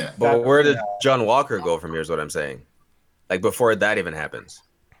where did John Walker go from here? Is what I'm saying. Like before that even happens.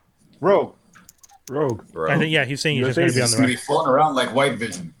 Rogue. I think he's saying he's just gonna be on the run. He's floating around like White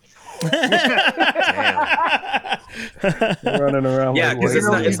Vision. Running around. Yeah, because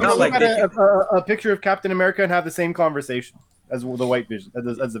it's not like a picture of Captain America and have the same conversation as the White Vision,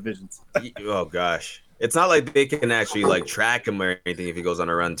 as the Visions. Oh gosh, it's not like they can actually like track him or anything if he goes on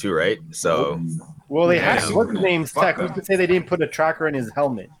a run too, right? So, well, they have. What's his name's tech? Who's to say they didn't put a tracker in his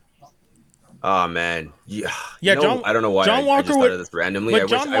helmet? Oh man, yeah. John, I don't know why John Walker I just thought of this randomly. I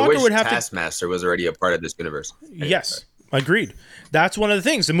wish Taskmaster was already a part of this universe. Yes. Agreed. That's one of the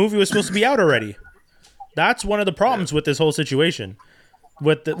things. The movie was supposed to be out already. That's one of the problems with this whole situation,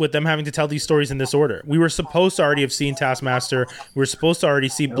 with them having to tell these stories in this order. We were supposed to already have seen Taskmaster. We were supposed to already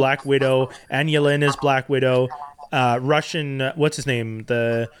see Black Widow and Yelena's Black Widow. Russian, what's his name?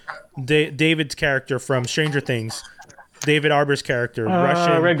 David's character from Stranger Things. David Arbor's character.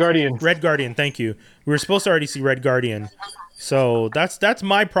 Russian Red Guardian. Red Guardian. Thank you. We were supposed to already see Red Guardian. So that's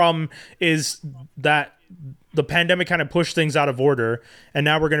my problem. Is that the pandemic kind of pushed things out of order, and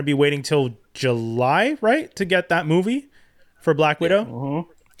now we're going to be waiting till July, right, to get that movie for Black Widow. Mm-hmm.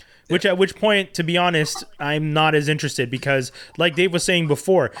 At which point, to be honest, I'm not as interested because, like Dave was saying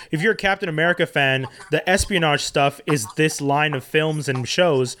before, if you're a Captain America fan, the espionage stuff is this line of films and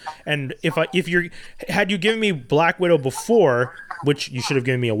shows. And had you given me Black Widow before, which you should have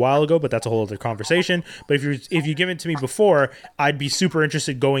given me a while ago, but that's a whole other conversation. But if you give it to me before, I'd be super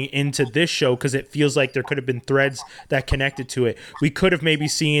interested going into this show because it feels like there could have been threads that connected to it. We could have maybe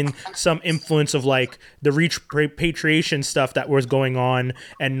seen some influence of like the repatriation stuff that was going on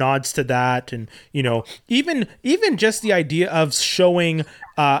and nods to that, and even just the idea of showing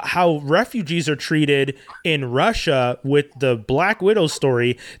how refugees are treated in Russia with the Black Widow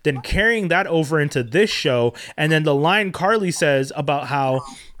story, then carrying that over into this show, and then the line Carly says about how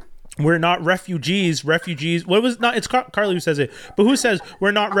we're not refugees. What was not? It's Carly who says it, but who says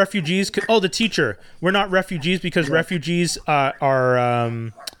we're not refugees? Oh, the teacher. We're not refugees because refugees are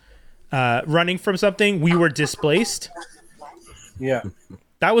running from something. We were displaced. Yeah.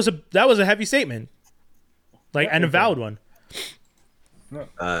 That was a heavy statement, and a valid one.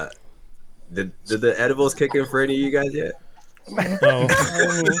 Did the edibles kick in for any of you guys yet? Oh,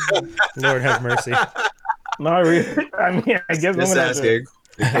 Lord have mercy. Not really. I mean, I guess just asking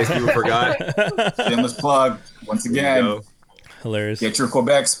in case you forgot. Shameless plug once again. Hilarious. Get your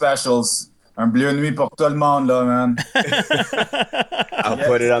Quebec specials. Un bleu nuit pour tout le monde, là, man. I'll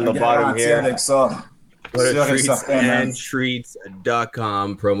put it on the bottom here. Go to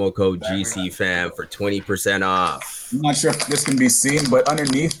treats.com, promo code GCFAM for 20% off. I'm not sure if this can be seen, but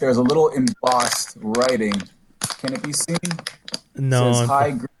underneath there's a little embossed writing. Can it be seen? No. It says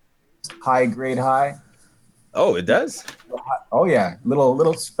high grade high. Oh, it does? Oh, yeah.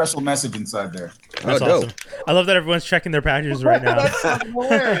 Little special message inside there. That's awesome. I love that everyone's checking their packages right now.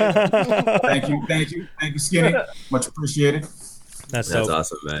 Thank you, Skinny. Much appreciated. That's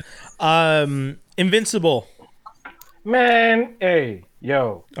awesome, man. Invincible. Man, hey,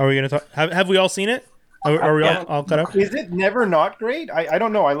 yo. Are we gonna talk? Have we all seen it? Are we all caught up? Is it never not great? I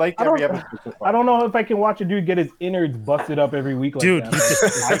don't know. I like every episode. I don't know if I can watch a dude get his innards busted up every week. Like dude,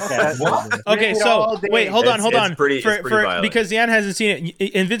 that. Okay, so wait, hold on. It's pretty violent. Because Yan hasn't seen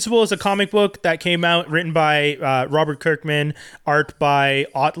it. Invincible is a comic book that came out, written by Robert Kirkman, art by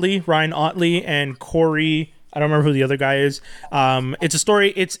Ryan Otley, and Corey. I don't remember who the other guy is. It's a story.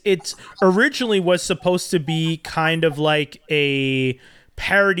 It's originally was supposed to be kind of like a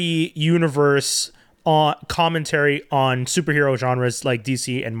parody universe on commentary on superhero genres like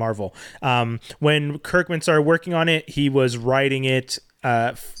DC and Marvel. When Kirkman started working on it, he was writing it,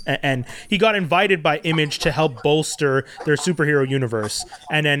 and he got invited by Image to help bolster their superhero universe,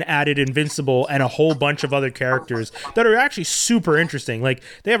 and then added Invincible and a whole bunch of other characters that are actually super interesting. Like,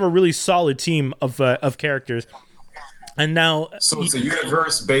 they have a really solid team of characters. And now, so it's a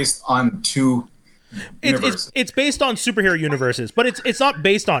universe based on two. It's based on superhero universes, but it's not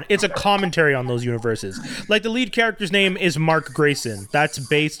based on. It's a commentary on those universes. Like, the lead character's name is Mark Grayson. That's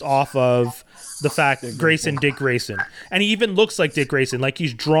based off of the fact that Dick Grayson, and he even looks like Dick Grayson. Like,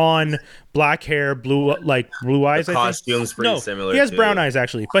 he's drawn black hair, blue eyes. The costume's pretty similar. He has brown eyes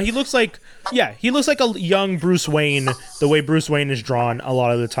actually, but he looks like a young Bruce Wayne, the way Bruce Wayne is drawn a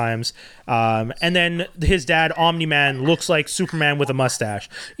lot of the times. And then his dad, Omni-Man, looks like Superman with a mustache.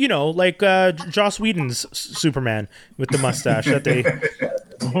 Like Joss Whedon's Superman with the mustache.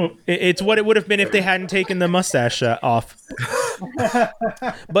 It's what it would have been if they hadn't taken the mustache off.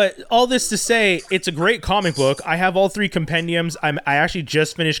 But all this to say, it's a great comic book. I have all 3 compendiums. I actually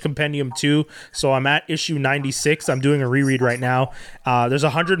just finished compendium 2, so I'm at issue 96. I'm doing a reread right now. There's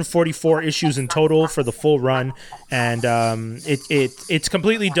 144 issues in total for the full run, and it's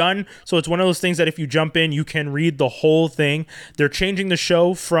completely done. So it's one of those things that if you jump in, you can read the whole thing. They're changing the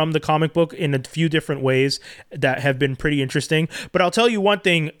show from the comic book in a few different ways that have been pretty interesting. But I'll tell you one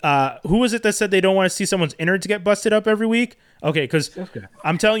thing. Who was it that said they don't want to see someone's innards get busted up every week? Okay, because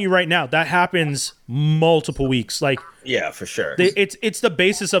I'm telling you right now, that happens multiple weeks. Like, yeah, for sure. It's the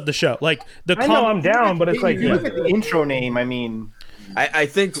basis of the show. Like I know I'm down, but it's like you look at the intro name. I mean, I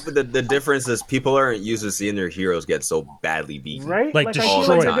think the difference is people aren't used to seeing their heroes get so badly beaten. right, Like I destroyed.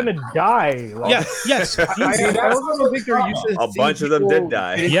 feel like they're gonna die. Like, yeah, yes, I also don't think they're used to A seeing bunch of them people did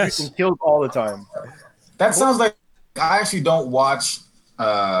die. getting Yes. killed all the time. That sounds like I actually don't watch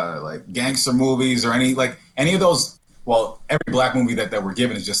like gangster movies or any of those. Well, every black movie that we're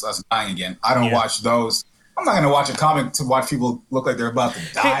given is just us dying again. I don't watch those. I'm not going to watch a comic to watch people look like they're about to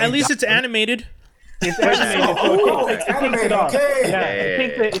die. Hey, at least it's animated. It's animated, so it takes it off. Okay. Yeah,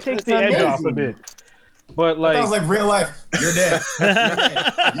 it takes the edge off a bit. But That like, sounds like real life. You're dead. You're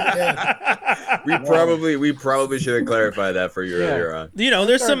dead. We probably should have clarified that for you earlier on. You know,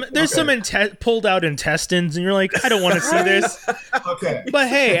 there's some pulled out intestines, and you're like, I don't want to see this. Okay. But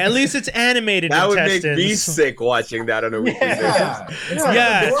hey, at least it's animated That would intestines. make me sick watching that on a weekly basis.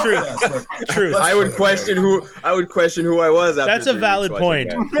 Yeah, true. True. I would question who I was. After That's a 3 valid weeks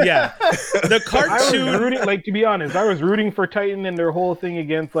point. watching that. Yeah, the I was cartoon. rooting, like, to be honest, I was rooting for Titan and their whole thing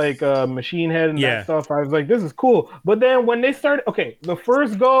against like Machine Head and Yeah. that stuff. I was like, this is cool. But then when they started, the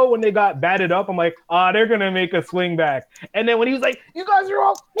first go when they got batted up, I'm like, they're gonna make a swing back. And then when he was like, you guys are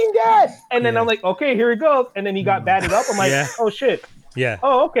all dead, and then I'm like, okay, here he goes. And then he got batted up. I'm like, oh shit. Yeah.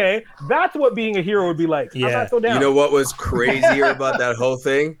 Oh, okay. That's what being a hero would be like. I'm Yeah. not so down. You know what was crazier about that whole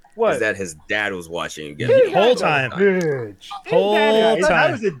thing? What? Is that his dad was watching again. The whole time. Bitch. Whole That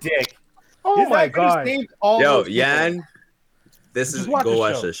time. was a dick. Oh His my dad could've god. saved all Yo, those people. Yan, Just watch go the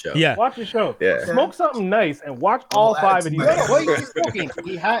watch show. this show. Yeah. Watch the show. Yeah. Smoke something nice and watch all 5 of these. that's What are you smoking?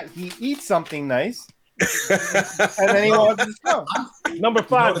 He eats something nice, and then he wants to smoke. Number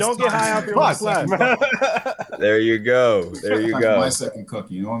 5, don't get high off your own Plus. flash. There you go. There you Like go. my second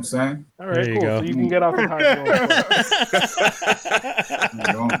cookie. You know what I'm saying? All right, There you cool. go. So you can get off your high.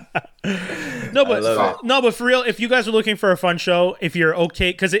 No, I love but for real, if you guys are looking for a fun show, if you're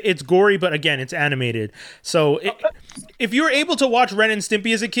okay, because it's gory, but again, it's animated. So if you were able to watch Ren and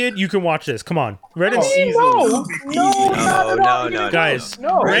Stimpy as a kid, you can watch this. Come on, Ren and Stimpy. No. Guys,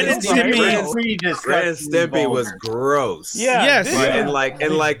 No. Ren and Stimpy. Ren and Stimpy was gross. Yeah. Yes. this- But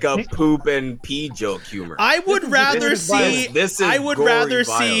in like a poop and pee joke humor. I would rather see. This is I would gory rather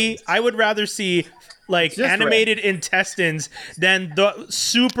violence. see like Just animated intestines than the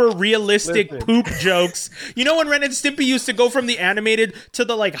super realistic Listen. poop jokes. You know when Ren and Stimpy used to go from the animated to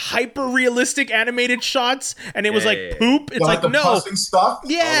the like hyper realistic animated shots, and it was like Yeah. poop. It's like the no. puffing stuff.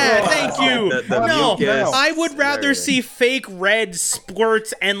 Yeah, thank you. The No, mucus. I would rather see fake red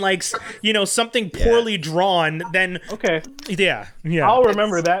squirts and like something poorly drawn than Okay. yeah. I'll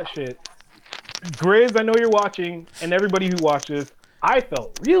remember that shit. Grizz, I know you're watching, and everybody who watches, I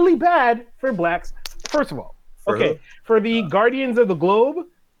felt really bad for blacks. First of all, for the Guardians of the Globe,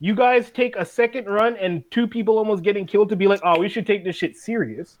 you guys take a second run and 2 people almost getting killed to be like, we should take this shit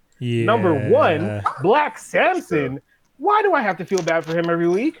serious. Yeah. Number 1, Black Samson. Why do I have to feel bad for him every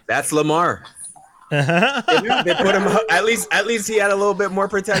week? That's Lamar. They put him at least he had a little bit more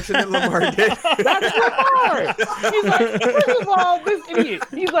protection than Lamar did. That's Lamar. He's like, first of all, this idiot.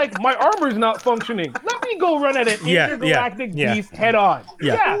 He's like, my armor's not functioning. Let me go run at an intergalactic beast head on.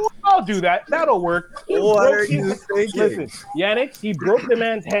 Yeah, I'll do that. That'll work. What are you thinking? Listen, Yannick, he broke the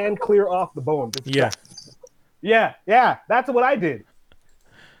man's hand clear off the bone. Yeah. That's what I did.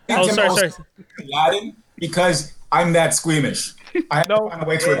 Oh, sorry. Aladdin, because I'm that squeamish. I have to find a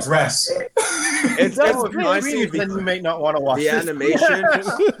way to address. It's honestly, then you may not want to watch the this. animation.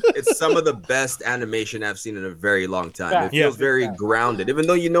 It's some of the best animation I've seen in a very long time. It feels very grounded, even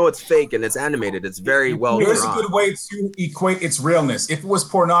though you know it's fake and it's animated. It's very well Here's a drawn. good way to equate its realness. If it was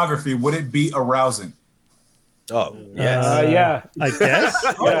pornography, would it be arousing? Oh yes. Yeah. I guess.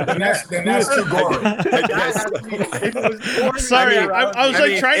 Then that's too gory. Sorry, I was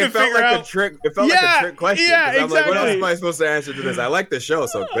like trying to figure out. It felt like a trick question. Yeah, 'cause I'm like, what else exactly. am I supposed to answer to this? I like the show,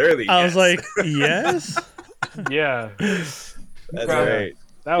 so clearly. I was yes. like, yes. Yeah. That's right.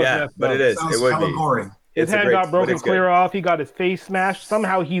 That was Yeah, messed but up. it is. Sounds It would hella be. gory. His It's a hand great- got but broken it's good. clear off. He got his face smashed.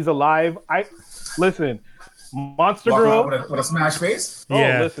 Somehow he's alive. Listen, Monster Walking Girl. around with a smash face. Oh,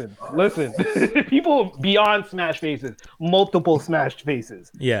 Yeah. listen. People beyond smash faces, multiple smashed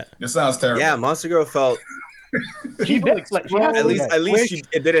faces. Yeah. This sounds terrible. Yeah, Monster Girl felt She did, like, she has at least squish.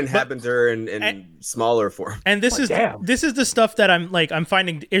 it didn't happen to her in smaller form. And this is damn. this is the stuff that I'm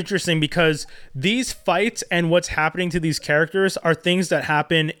finding interesting, because these fights and what's happening to these characters are things that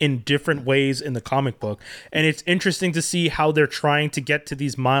happen in different ways in the comic book, and it's interesting to see how they're trying to get to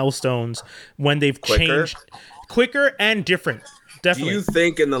these milestones when they've changed quicker and different. Definitely. Do you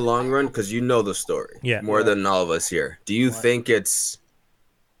think in the long run, because you know the story more than all of us here, do you think it's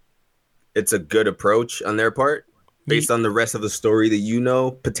a good approach on their part based on the rest of the story that you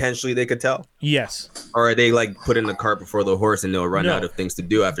know potentially they could tell? Yes. Or are they like putting the cart before the horse and they'll run out of things to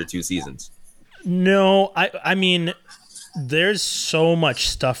do after 2 seasons? No, I mean, there's so much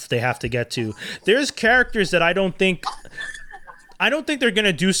stuff they have to get to. There's characters that I don't think they're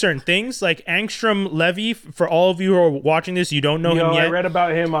gonna do certain things. Like Angstrom Levy, for all of you who are watching this, you don't know him yet. I read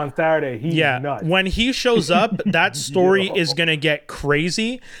about him on Saturday. He's nuts. When he shows up, that story is gonna get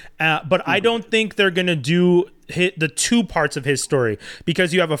crazy. But I don't think they're gonna do the 2 parts of his story,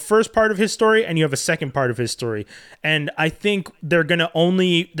 because you have a first part of his story and you have a second part of his story, and I think they're gonna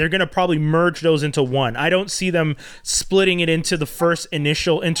probably merge those into one. I don't see them splitting it into the first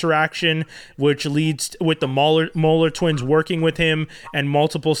initial interaction, which leads with the Molar twins working with him and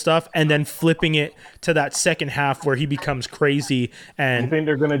multiple stuff, and then flipping it to that second half where he becomes crazy. And you think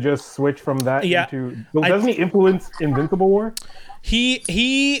they're gonna just switch from that into? Well, I doesn't he influence Invincible War?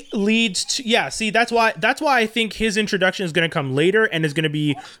 He leads to see that's why I think his introduction is going to come later and is going to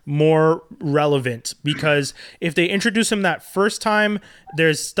be more relevant, because if they introduce him that first time,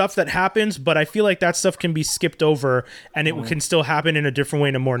 there's stuff that happens, but I feel like that stuff can be skipped over and it can still happen in a different way,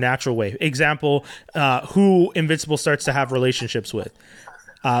 in a more natural way. Example, who Invincible starts to have relationships with,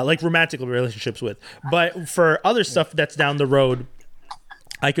 like romantic relationships with. But for other stuff that's down the road,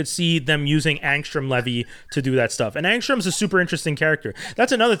 I could see them using Angstrom Levy to do that stuff. And Angstrom's a super interesting character.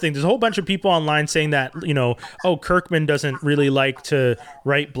 That's another thing. There's a whole bunch of people online saying that, Kirkman doesn't really like to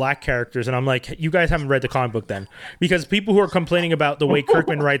write black characters. And I'm like, you guys haven't read the comic book then. Because people who are complaining about the way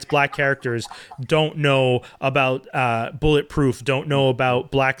Kirkman writes black characters don't know about Bulletproof, don't know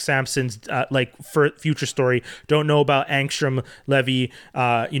about Black Samson's future story, don't know about Angstrom Levy.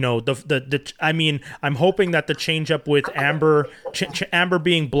 I'm hoping that the change up with Amber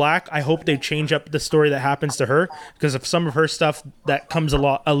being black, I hope they change up the story that happens to her, because of some of her stuff that comes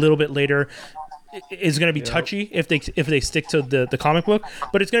a little bit later is going to be touchy if they stick to the comic book,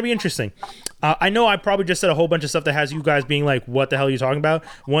 but it's going to be interesting. I know I probably just said a whole bunch of stuff that has you guys being like, what the hell are you talking about?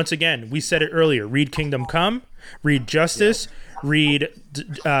 Once again, we said it earlier. Read Kingdom Come, read Justice, read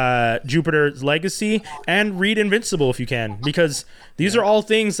Jupiter's Legacy, and read Invincible if you can, because these are all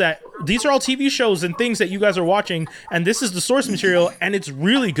TV shows and things that you guys are watching, and this is the source material, and it's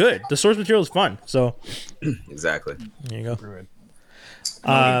really good. The source material is fun, so exactly. There you go.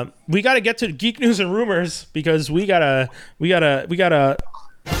 We got to get to geek news and rumors, because we gotta. 2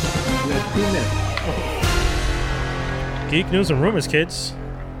 minutes. Geek news and rumors, kids.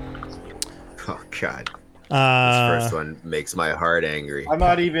 Oh God. This first one makes my heart angry. I'm.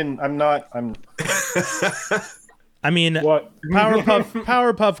 I mean, what?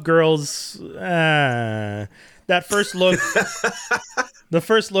 Powerpuff Girls. That first look, the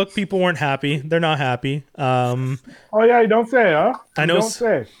first look, people weren't happy. They're not happy. Oh yeah, you don't say, huh? I know. You don't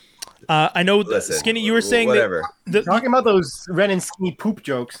say. I know. Listen, Skinny, you were saying whatever. Talking about those Ren and Skinny poop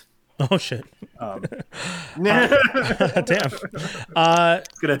jokes. Oh shit! Damn. Gonna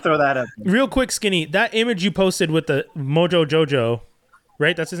throw that up. Real quick, Skinny. That image you posted with the Mojo Jojo,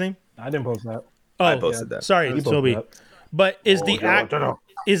 right? That's his name. I didn't post that. Oh, I posted that. Sorry, Toby. But is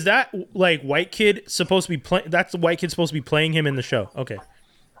is that like white kid supposed to be playing? That's the white kid supposed to be playing him in the show. Okay,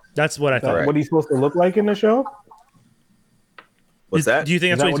 that's what I thought. Right. What he's supposed to look like in the show? What's that? Do you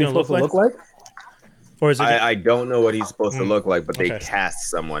think that's what he's going to look like? Or is it? I don't know what he's supposed to look like, but they cast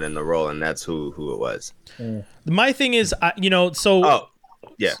someone in the role, and that's who it was. My thing is, Oh,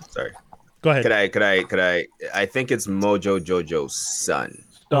 yeah. Sorry. Go ahead. Could I? I think it's Mojo Jojo's son.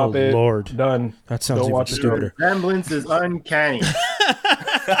 Stop it. Lord. Done. That sounds even stupider. Resemblance is uncanny.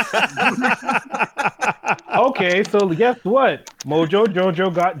 Okay, so guess what? Mojo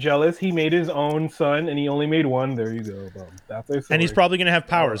Jojo got jealous. He made his own son, and he only made one. There you go. That's their story. And he's probably going to have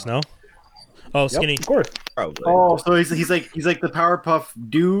powers, no? Oh, Skinny. Yep, of course. Probably. Oh, so he's like the Powerpuff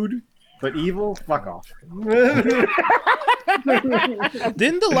dude, but evil. Fuck off.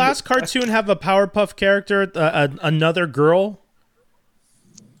 Didn't the last cartoon have a Powerpuff character, another girl?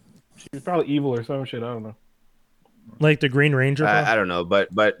 She's probably evil or some shit. I don't know. Like the Green Ranger. I don't know, but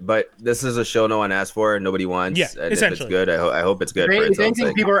this is a show no one asked for, nobody wants. Yeah, and essentially. if it's good, I hope it's good. For If its own anything,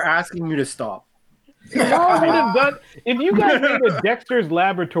 sake. people are asking you to stop. Y'all would have done if you guys made a Dexter's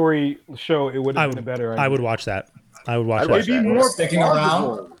Laboratory show. It would have been a better idea. I would watch that. I would watch I'd that. watch It'd be that. more Sticking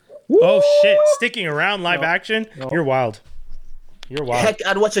plausible. around. Oh shit! Sticking around live action? You're wild. You're wild. Heck,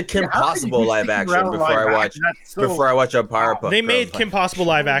 I'd watch a Kim How could you Possible be live sticking action around before live I watch action? That's so- before I watch a Powerpuff. They made Girls. Kim Possible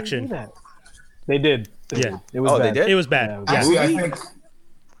live They action. did. Yeah. It was Oh, bad. they did? It was bad. Yeah, it was Yeah. Actually, I think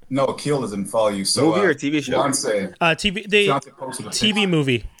no, Akil doesn't follow you. So Movie or TV show? Beyonce, TV. They Beyonce posted a TV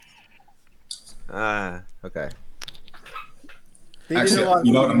movie. Okay. They Actually, did a lot of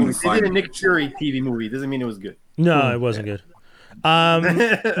you know what I'm gonna movies. They did a find? Nick Fury TV movie. Doesn't mean it was good. No, it wasn't good.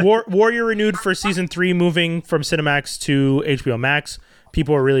 Warrior renewed for season 3, moving from Cinemax to HBO Max.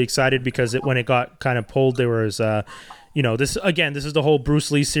 People were really excited because when it got kind of pulled, there was, this is the whole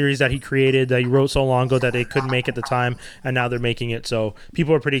Bruce Lee series that he created, that he wrote so long ago that they couldn't make at the time, and now they're making it. So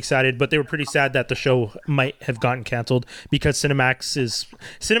people were pretty excited, but they were pretty sad that the show might have gotten canceled because Cinemax is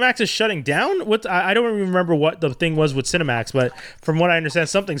shutting down. I don't even remember what the thing was with Cinemax, but from what I understand,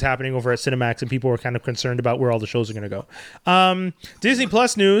 something's happening over at Cinemax, and people were kind of concerned about where all the shows are going to go. Disney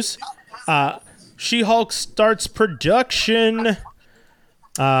Plus news: She-Hulk starts production.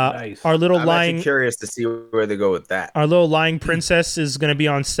 Nice. Our little I'm lying actually curious to see where they go with that. Our little lying princess is going to be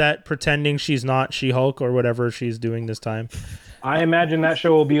on set pretending she's not She-Hulk or whatever she's doing this time. I imagine that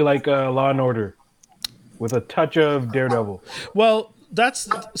show will be like Law and Order, with a touch of Daredevil. Well,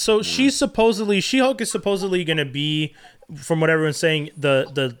 She-Hulk is supposedly going to be, from what everyone's saying,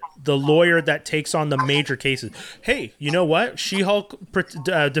 the lawyer that takes on the major cases. Hey, you know what? She-Hulk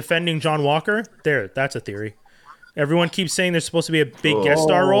defending John Walker? That's a theory. Everyone keeps saying there's supposed to be a big guest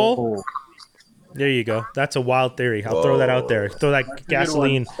star role. There you go. That's a wild theory. I'll throw that out there. Throw that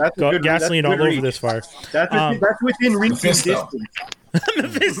gasoline all over this fire. That's within reaching Mephisto. distance.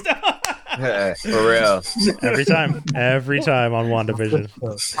 Mephisto. For real. Every time on WandaVision.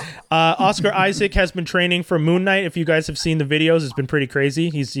 Oscar Isaac has been training for Moon Knight. If you guys have seen the videos, it's been pretty crazy.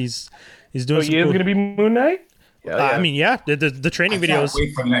 He's doing. So he is going to be Moon Knight? Yeah. The training I can't videos.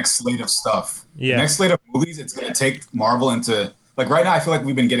 wait for the next slate of stuff. Yeah. The next slate of movies, it's going to take Marvel into, like, right now I feel like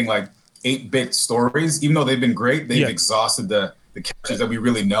we've been getting like 8-bit stories. Even though they've been great, they've exhausted the characters that we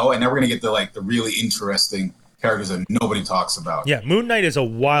really know, and now we're going to get the really interesting characters that nobody talks about. Yeah, Moon Knight is a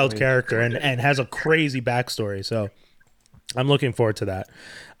wild character and has a crazy backstory. So I'm looking forward to that.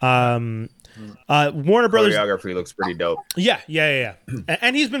 Warner Brothers Choreography looks pretty dope. Yeah.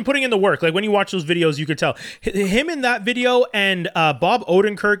 And he's been putting in the work. Like when you watch those videos, you could tell him in that video and Bob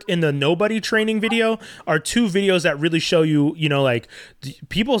Odenkirk in the Nobody training video are two videos that really show you, like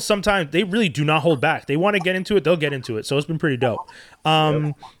people sometimes they really do not hold back. They want to get into it, they'll get into it. So it's been pretty dope.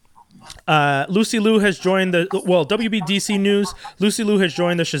 Lucy Liu has joined WBDC news. Lucy Liu has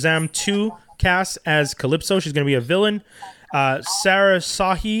joined the Shazam 2 cast as Calypso. She's going to be a villain. Sarah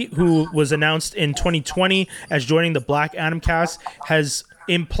Sahi, who was announced in 2020 as joining the Black Adam cast, has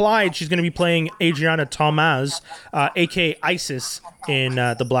implied she's going to be playing Adriana Tomaz, aka Isis, in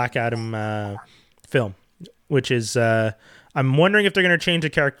the Black Adam film, which is I'm wondering if they're going to change the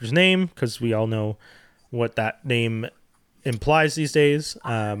character's name because we all know what that name implies these days,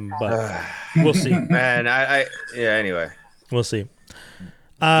 but we'll see. Man, anyway. We'll see.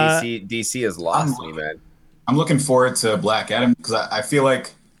 DC has lost me, man. I'm looking forward to Black Adam because I feel like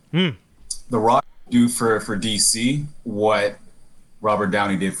The Rock do for DC what Robert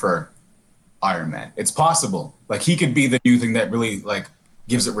Downey did for Iron Man. It's possible. Like he could be the new thing that really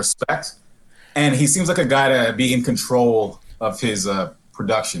gives it respect. And he seems like a guy to be in control of his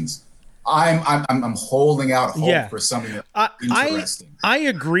productions. I'm holding out hope for something interesting. I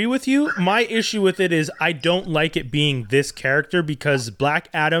agree with you. My issue with it is I don't like it being this character because Black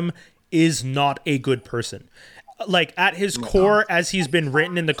Adam is not a good person. Like at his core, as he's been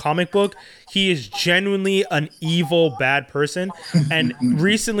written in the comic book, he is genuinely an evil, bad person. And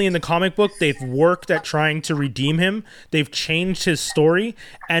recently in the comic book, they've worked at trying to redeem him. They've changed his story,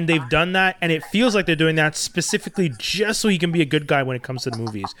 and they've done that. And it feels like they're doing that specifically just so he can be a good guy when it comes to the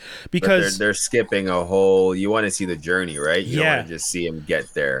movies. Because they're skipping a whole. You want to see the journey, right? You don't want to just see him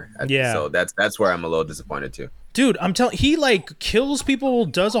get there. Yeah. So that's where I'm a little disappointed too. Dude, I'm telling he kills people,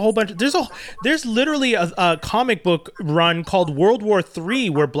 does a whole bunch. There's literally a comic book run called World War III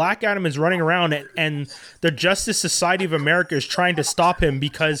where Black Adam is running around and the Justice Society of America is trying to stop him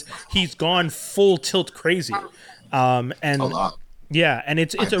because he's gone full tilt crazy. And a lot. Yeah, and I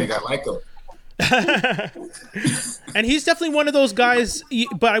like him. And he's definitely one of those guys,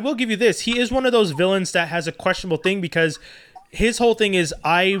 but I will give you this. He is one of those villains that has a questionable thing because his whole thing is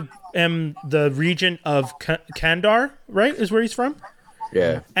I am the regent of Kandar, right? Is where he's from.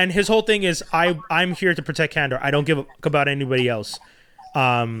 Yeah. And his whole thing is, I'm here to protect Kandar. I don't give a fuck about anybody else.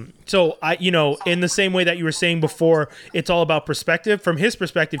 So I, in the same way that you were saying before, it's all about perspective. From his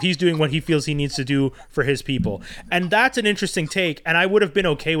perspective, he's doing what he feels he needs to do for his people. And that's an interesting take. And I would have been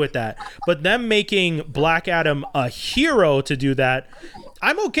okay with that. But them making Black Adam a hero to do that,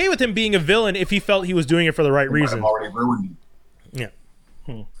 I'm okay with him being a villain if he felt he was doing it for the right reason. Might have already ruined it.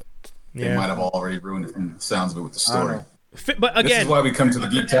 Yeah. They might have already ruined it from the sounds of it with the story. But again, this is why we come to the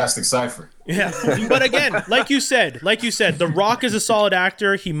Geektastic Cypher. Yeah, but again, like you said, The Rock is a solid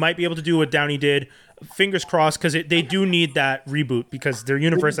actor. He might be able to do what Downey did. Fingers crossed, because they do need that reboot because their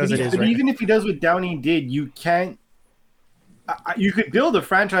universe as it is. But even if he does what Downey did, you can't. You could build a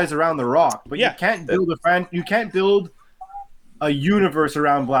franchise around The Rock, but you can't build You can't build a universe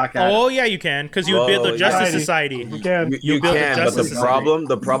around Black Adam. Oh yeah, you can, because you build the Justice Society. You can. You can, but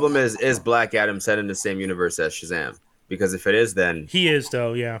the problem is Black Adam set in the same universe as Shazam? Because if it is, then he is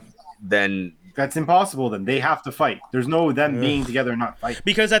though. Yeah. Then that's impossible. Then they have to fight. There's no them being together and not fighting.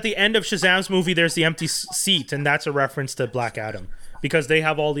 Because at the end of Shazam's movie, there's the empty seat, and that's a reference to Black Adam. Because they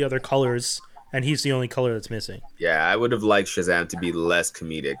have all the other colors, and he's the only color that's missing. Yeah, I would have liked Shazam to be less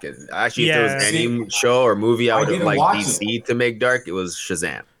comedic. And actually, if there was any show or movie I would have liked DC to make dark, it was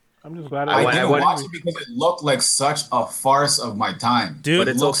Shazam. I'm just glad I didn't watch it because it looked like such a farce of my time. Dude, but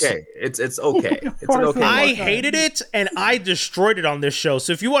it's okay. It's okay. It's an okay. I hated it and I destroyed it on this show.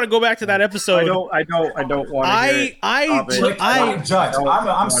 So if you want to go back to that episode, I don't want to. Judge,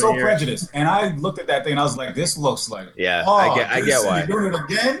 I'm so prejudiced, and I looked at that thing and I was like, "This looks like I get why. You're doing it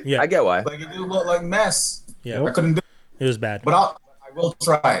again? Yeah, I get why. Like it looked like mess. Yeah, I couldn't do it. It was bad. But I will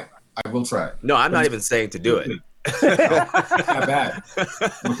try it. I will try it. No, I'm not even saying to do it. Not bad.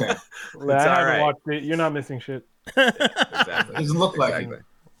 Okay. I haven't watched it. You're not missing shit. Exactly. It doesn't look like it.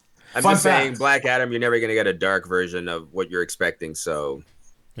 I'm just saying, Black Adam, you're never gonna get a dark version of what you're expecting. So,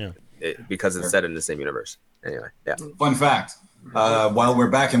 because it's set in the same universe. Anyway, yeah. Fun fact. While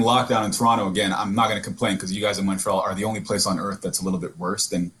we're back in lockdown in Toronto again, I'm not gonna complain because you guys in Montreal are the only place on earth that's a little bit worse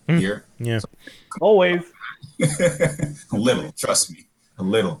than here. Yeah. So, always. A little, trust me, a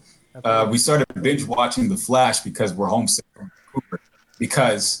little. We started binge watching The Flash because we're homesick from Vancouver,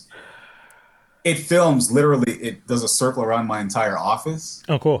 because it films literally. It does a circle around my entire office.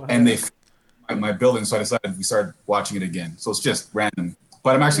 Oh, cool! And they my building, so I decided we started watching it again. So it's just random,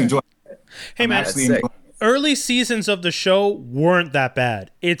 but I'm actually enjoying it. Hey man, early seasons of the show weren't that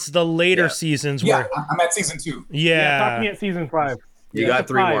bad. It's the later seasons where I'm at season 2. Yeah, talk to me at season 5. You got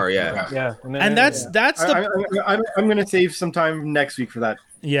 3 more, yeah. And that's the. I'm gonna save some time next week for that.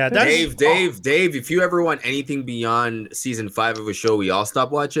 Yeah, that's Dave. If you ever want anything beyond season 5 of a show we all stop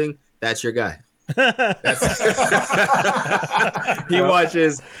watching, that's your guy.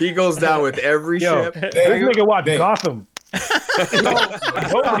 He goes down with every ship. This nigga watch Gotham.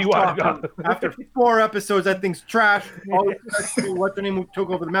 Nobody watched Gotham. After 4 episodes, that thing's trash. What's the name who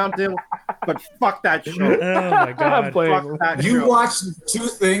took over the mountain? But fuck that show. Oh my god! You watched 2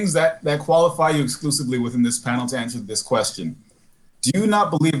 things that qualify you exclusively within this panel to answer this question. Do you not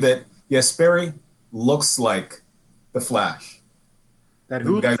believe that Jesperi looks like the Flash? That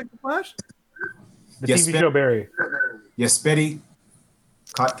who looks like the Flash? The TV show Barry. Jesperi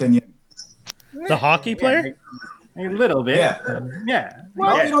Kotkaniemi. The hockey player? A little bit. Yeah.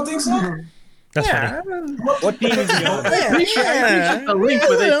 Well, you don't think so? That's funny. What team is he on? A link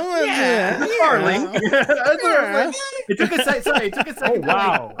with it. Starlink. It took a second. It took a second. Oh,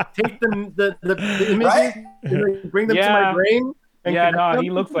 wow. Take the images, and bring them to my brain.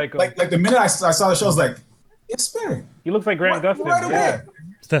 He looks like him. Like the minute I saw the show, I was like, it's Barry. He looks like Grant Gustin. Right away.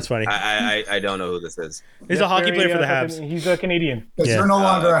 That's funny. I don't know who this is. He's a hockey player for the Habs. He's a Canadian. Because you're no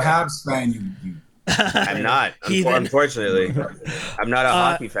longer a Habs fan. You I'm not. Unfortunately, I'm not a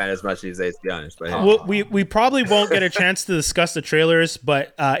hockey fan as much these days, to be honest. But we probably won't get a chance to discuss the trailers,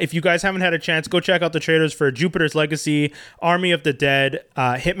 but if you guys haven't had a chance, go check out the trailers for Jupiter's Legacy, Army of the Dead,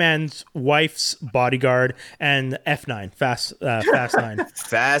 Hitman's Wife's Bodyguard, and F9, Fast 9.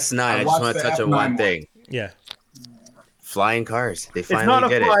 Fast 9. I just want to touch on one thing. Yeah. Flying cars. They it's finally not a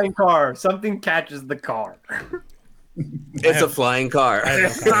get flying car. Something catches the car. It's a flying car.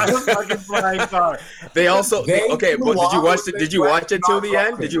 It's not a fucking flying car. They also okay. But did you watch it till the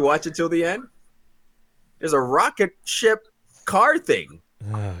end? Did you watch it till the end? There's a rocket ship car thing.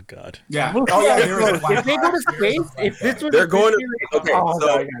 Oh god. Yeah. Oh yeah. If they go to space, if this was they're going to. Okay,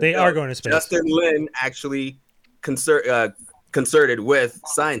 so they are going to space. Justin Lin actually concerted with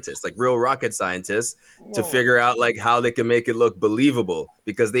scientists, like real rocket scientists, to figure out like how they can make it look believable,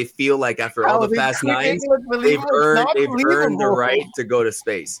 because they feel like after all the Fast Nines, they've earned the right to go to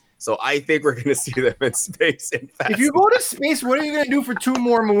space. So I think we're going to see them in space. If you go to space, what are you going to do for 2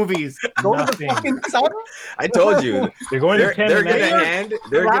 more movies? Go to the fucking sun? I told you. They're going to they're going to end.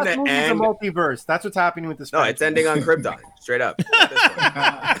 They're going to end. The multiverse. That's what's happening with this. No, it's ending on Krypton. Straight up.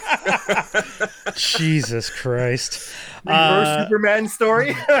 Jesus Christ. Reverse Superman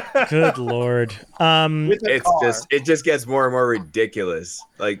story. Good Lord. It just gets more and more ridiculous.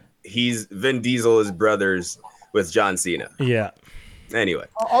 Like Vin Diesel is brothers with John Cena. Yeah. Anyway,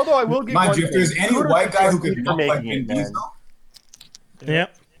 although I will give mind you, if there's any white guy who could look like Vin Diesel, yeah,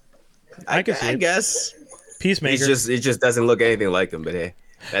 I guess Peacemaker. It just doesn't look anything like him. But hey,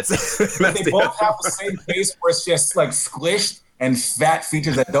 that's they both have the same face where it's just like squished and fat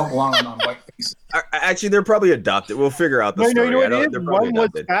features that don't belong on white faces. Actually, they're probably adopted. We'll figure out the story. You know what it is? One was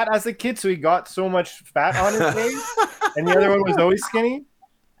fat as a kid, so he got so much fat on his face, and the other one was always skinny.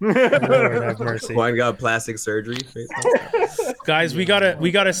 Lord have mercy. One got plastic surgery. Guys, we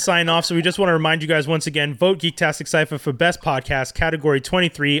gotta sign off. So we just want to remind you guys once again: vote Geektastic Cypher for best podcast, category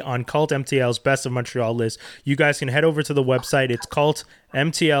 23 on Cult MTL's Best of Montreal list. You guys can head over to the website. It's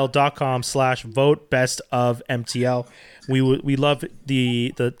cultmtl.com/vote best of MTL. We love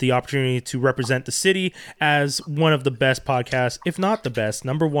the opportunity to represent the city as one of the best podcasts, if not the best.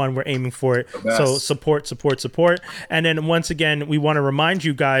 Number one, we're aiming for it. So support. And then once again, we want to remind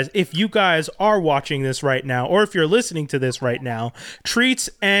you guys, if you guys are watching this right now, or if you're listening to this right now,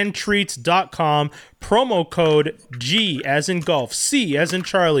 treatsandtreats.com, promo code G as in golf, C as in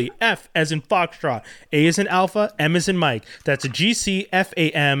Charlie, F as in Foxtrot, A as in Alpha, M as in Mike. That's a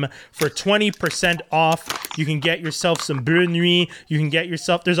GCFAM for 20% off. You can get yourself some Bleu Nuit. You can get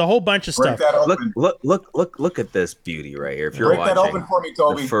yourself. There's a whole bunch of stuff. Look at this beauty right here. If you're watching, that open for me,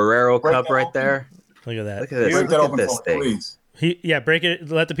 Toby. The Ferrero cup right there. Look at that. Look at this. Look at this thing. Please. Break it.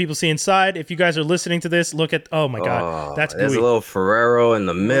 Let the people see inside. If you guys are listening to this, look at. Oh my God, that's there's gooey. a little Ferrero in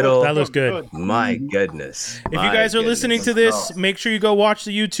the middle. That looks good. My goodness. If you guys are listening to this, make sure you go watch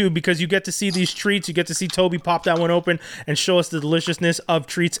the YouTube, because you get to see these treats. You get to see Toby pop that one open and show us the deliciousness of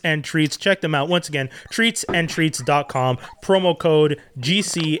Treats and Treats. Check them out. Once again, treatsandtreats.com. Promo code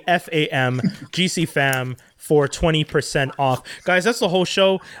GCFAM, GCFAM. For 20% off. Guys, that's the whole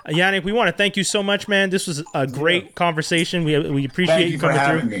show. Yannick, we want to thank you so much, man. This was a great conversation. We appreciate you coming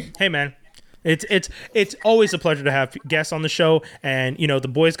through. Me. Hey, man. It's always a pleasure to have guests on the show, and the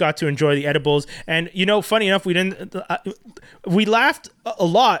boys got to enjoy the edibles. And funny enough, we laughed a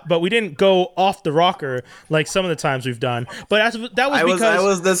lot, but we didn't go off the rocker like some of the times we've done. But I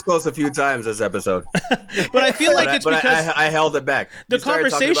was this close a few times this episode. But I feel like because I held it back. The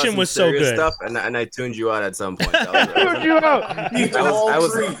conversation was so good, stuff, and I tuned you out at some point. Tuned you out. I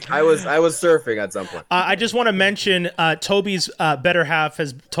was surfing at some point. I just want to mention Toby's better half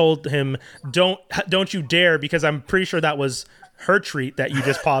has told him, don't you dare, because I'm pretty sure that was her treat that you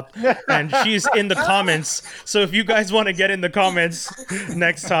just popped, and she's in the comments. So if you guys want to get in the comments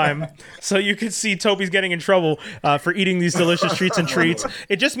next time, so you can see Toby's getting in trouble for eating these delicious treats and treats.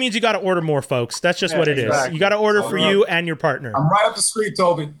 It just means you got to order more, folks. That's just what it is. You got to order for you and your partner. I'm right up the street,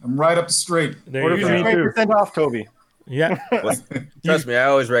 Toby. I'm right up the street. Order for 20% off, Toby. Yeah. Trust me, I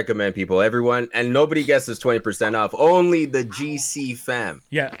always recommend everyone, and nobody gets this 20% off. Only the GC fam.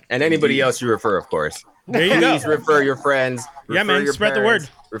 Yeah. And anybody else you refer, of course. There you go. Please refer your friends. Yeah, man. Spread the word.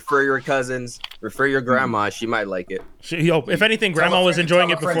 Refer your cousins. Refer your grandma. She might like it. If anything, grandma was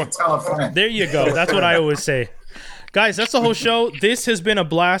enjoying it before. There you go. That's what I always say. Guys, that's the whole show. This has been a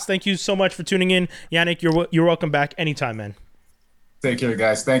blast. Thank you so much for tuning in. Yannick, you're welcome back anytime, man. Take care,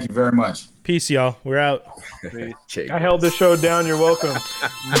 guys. Thank you very much. Peace, y'all. We're out. I held the show down. You're welcome.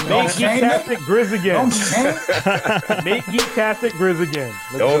 Make Geektastic Grizz again. Make Geektastic Grizz again.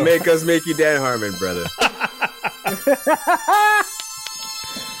 Don't make us make you Dan Harmon, brother.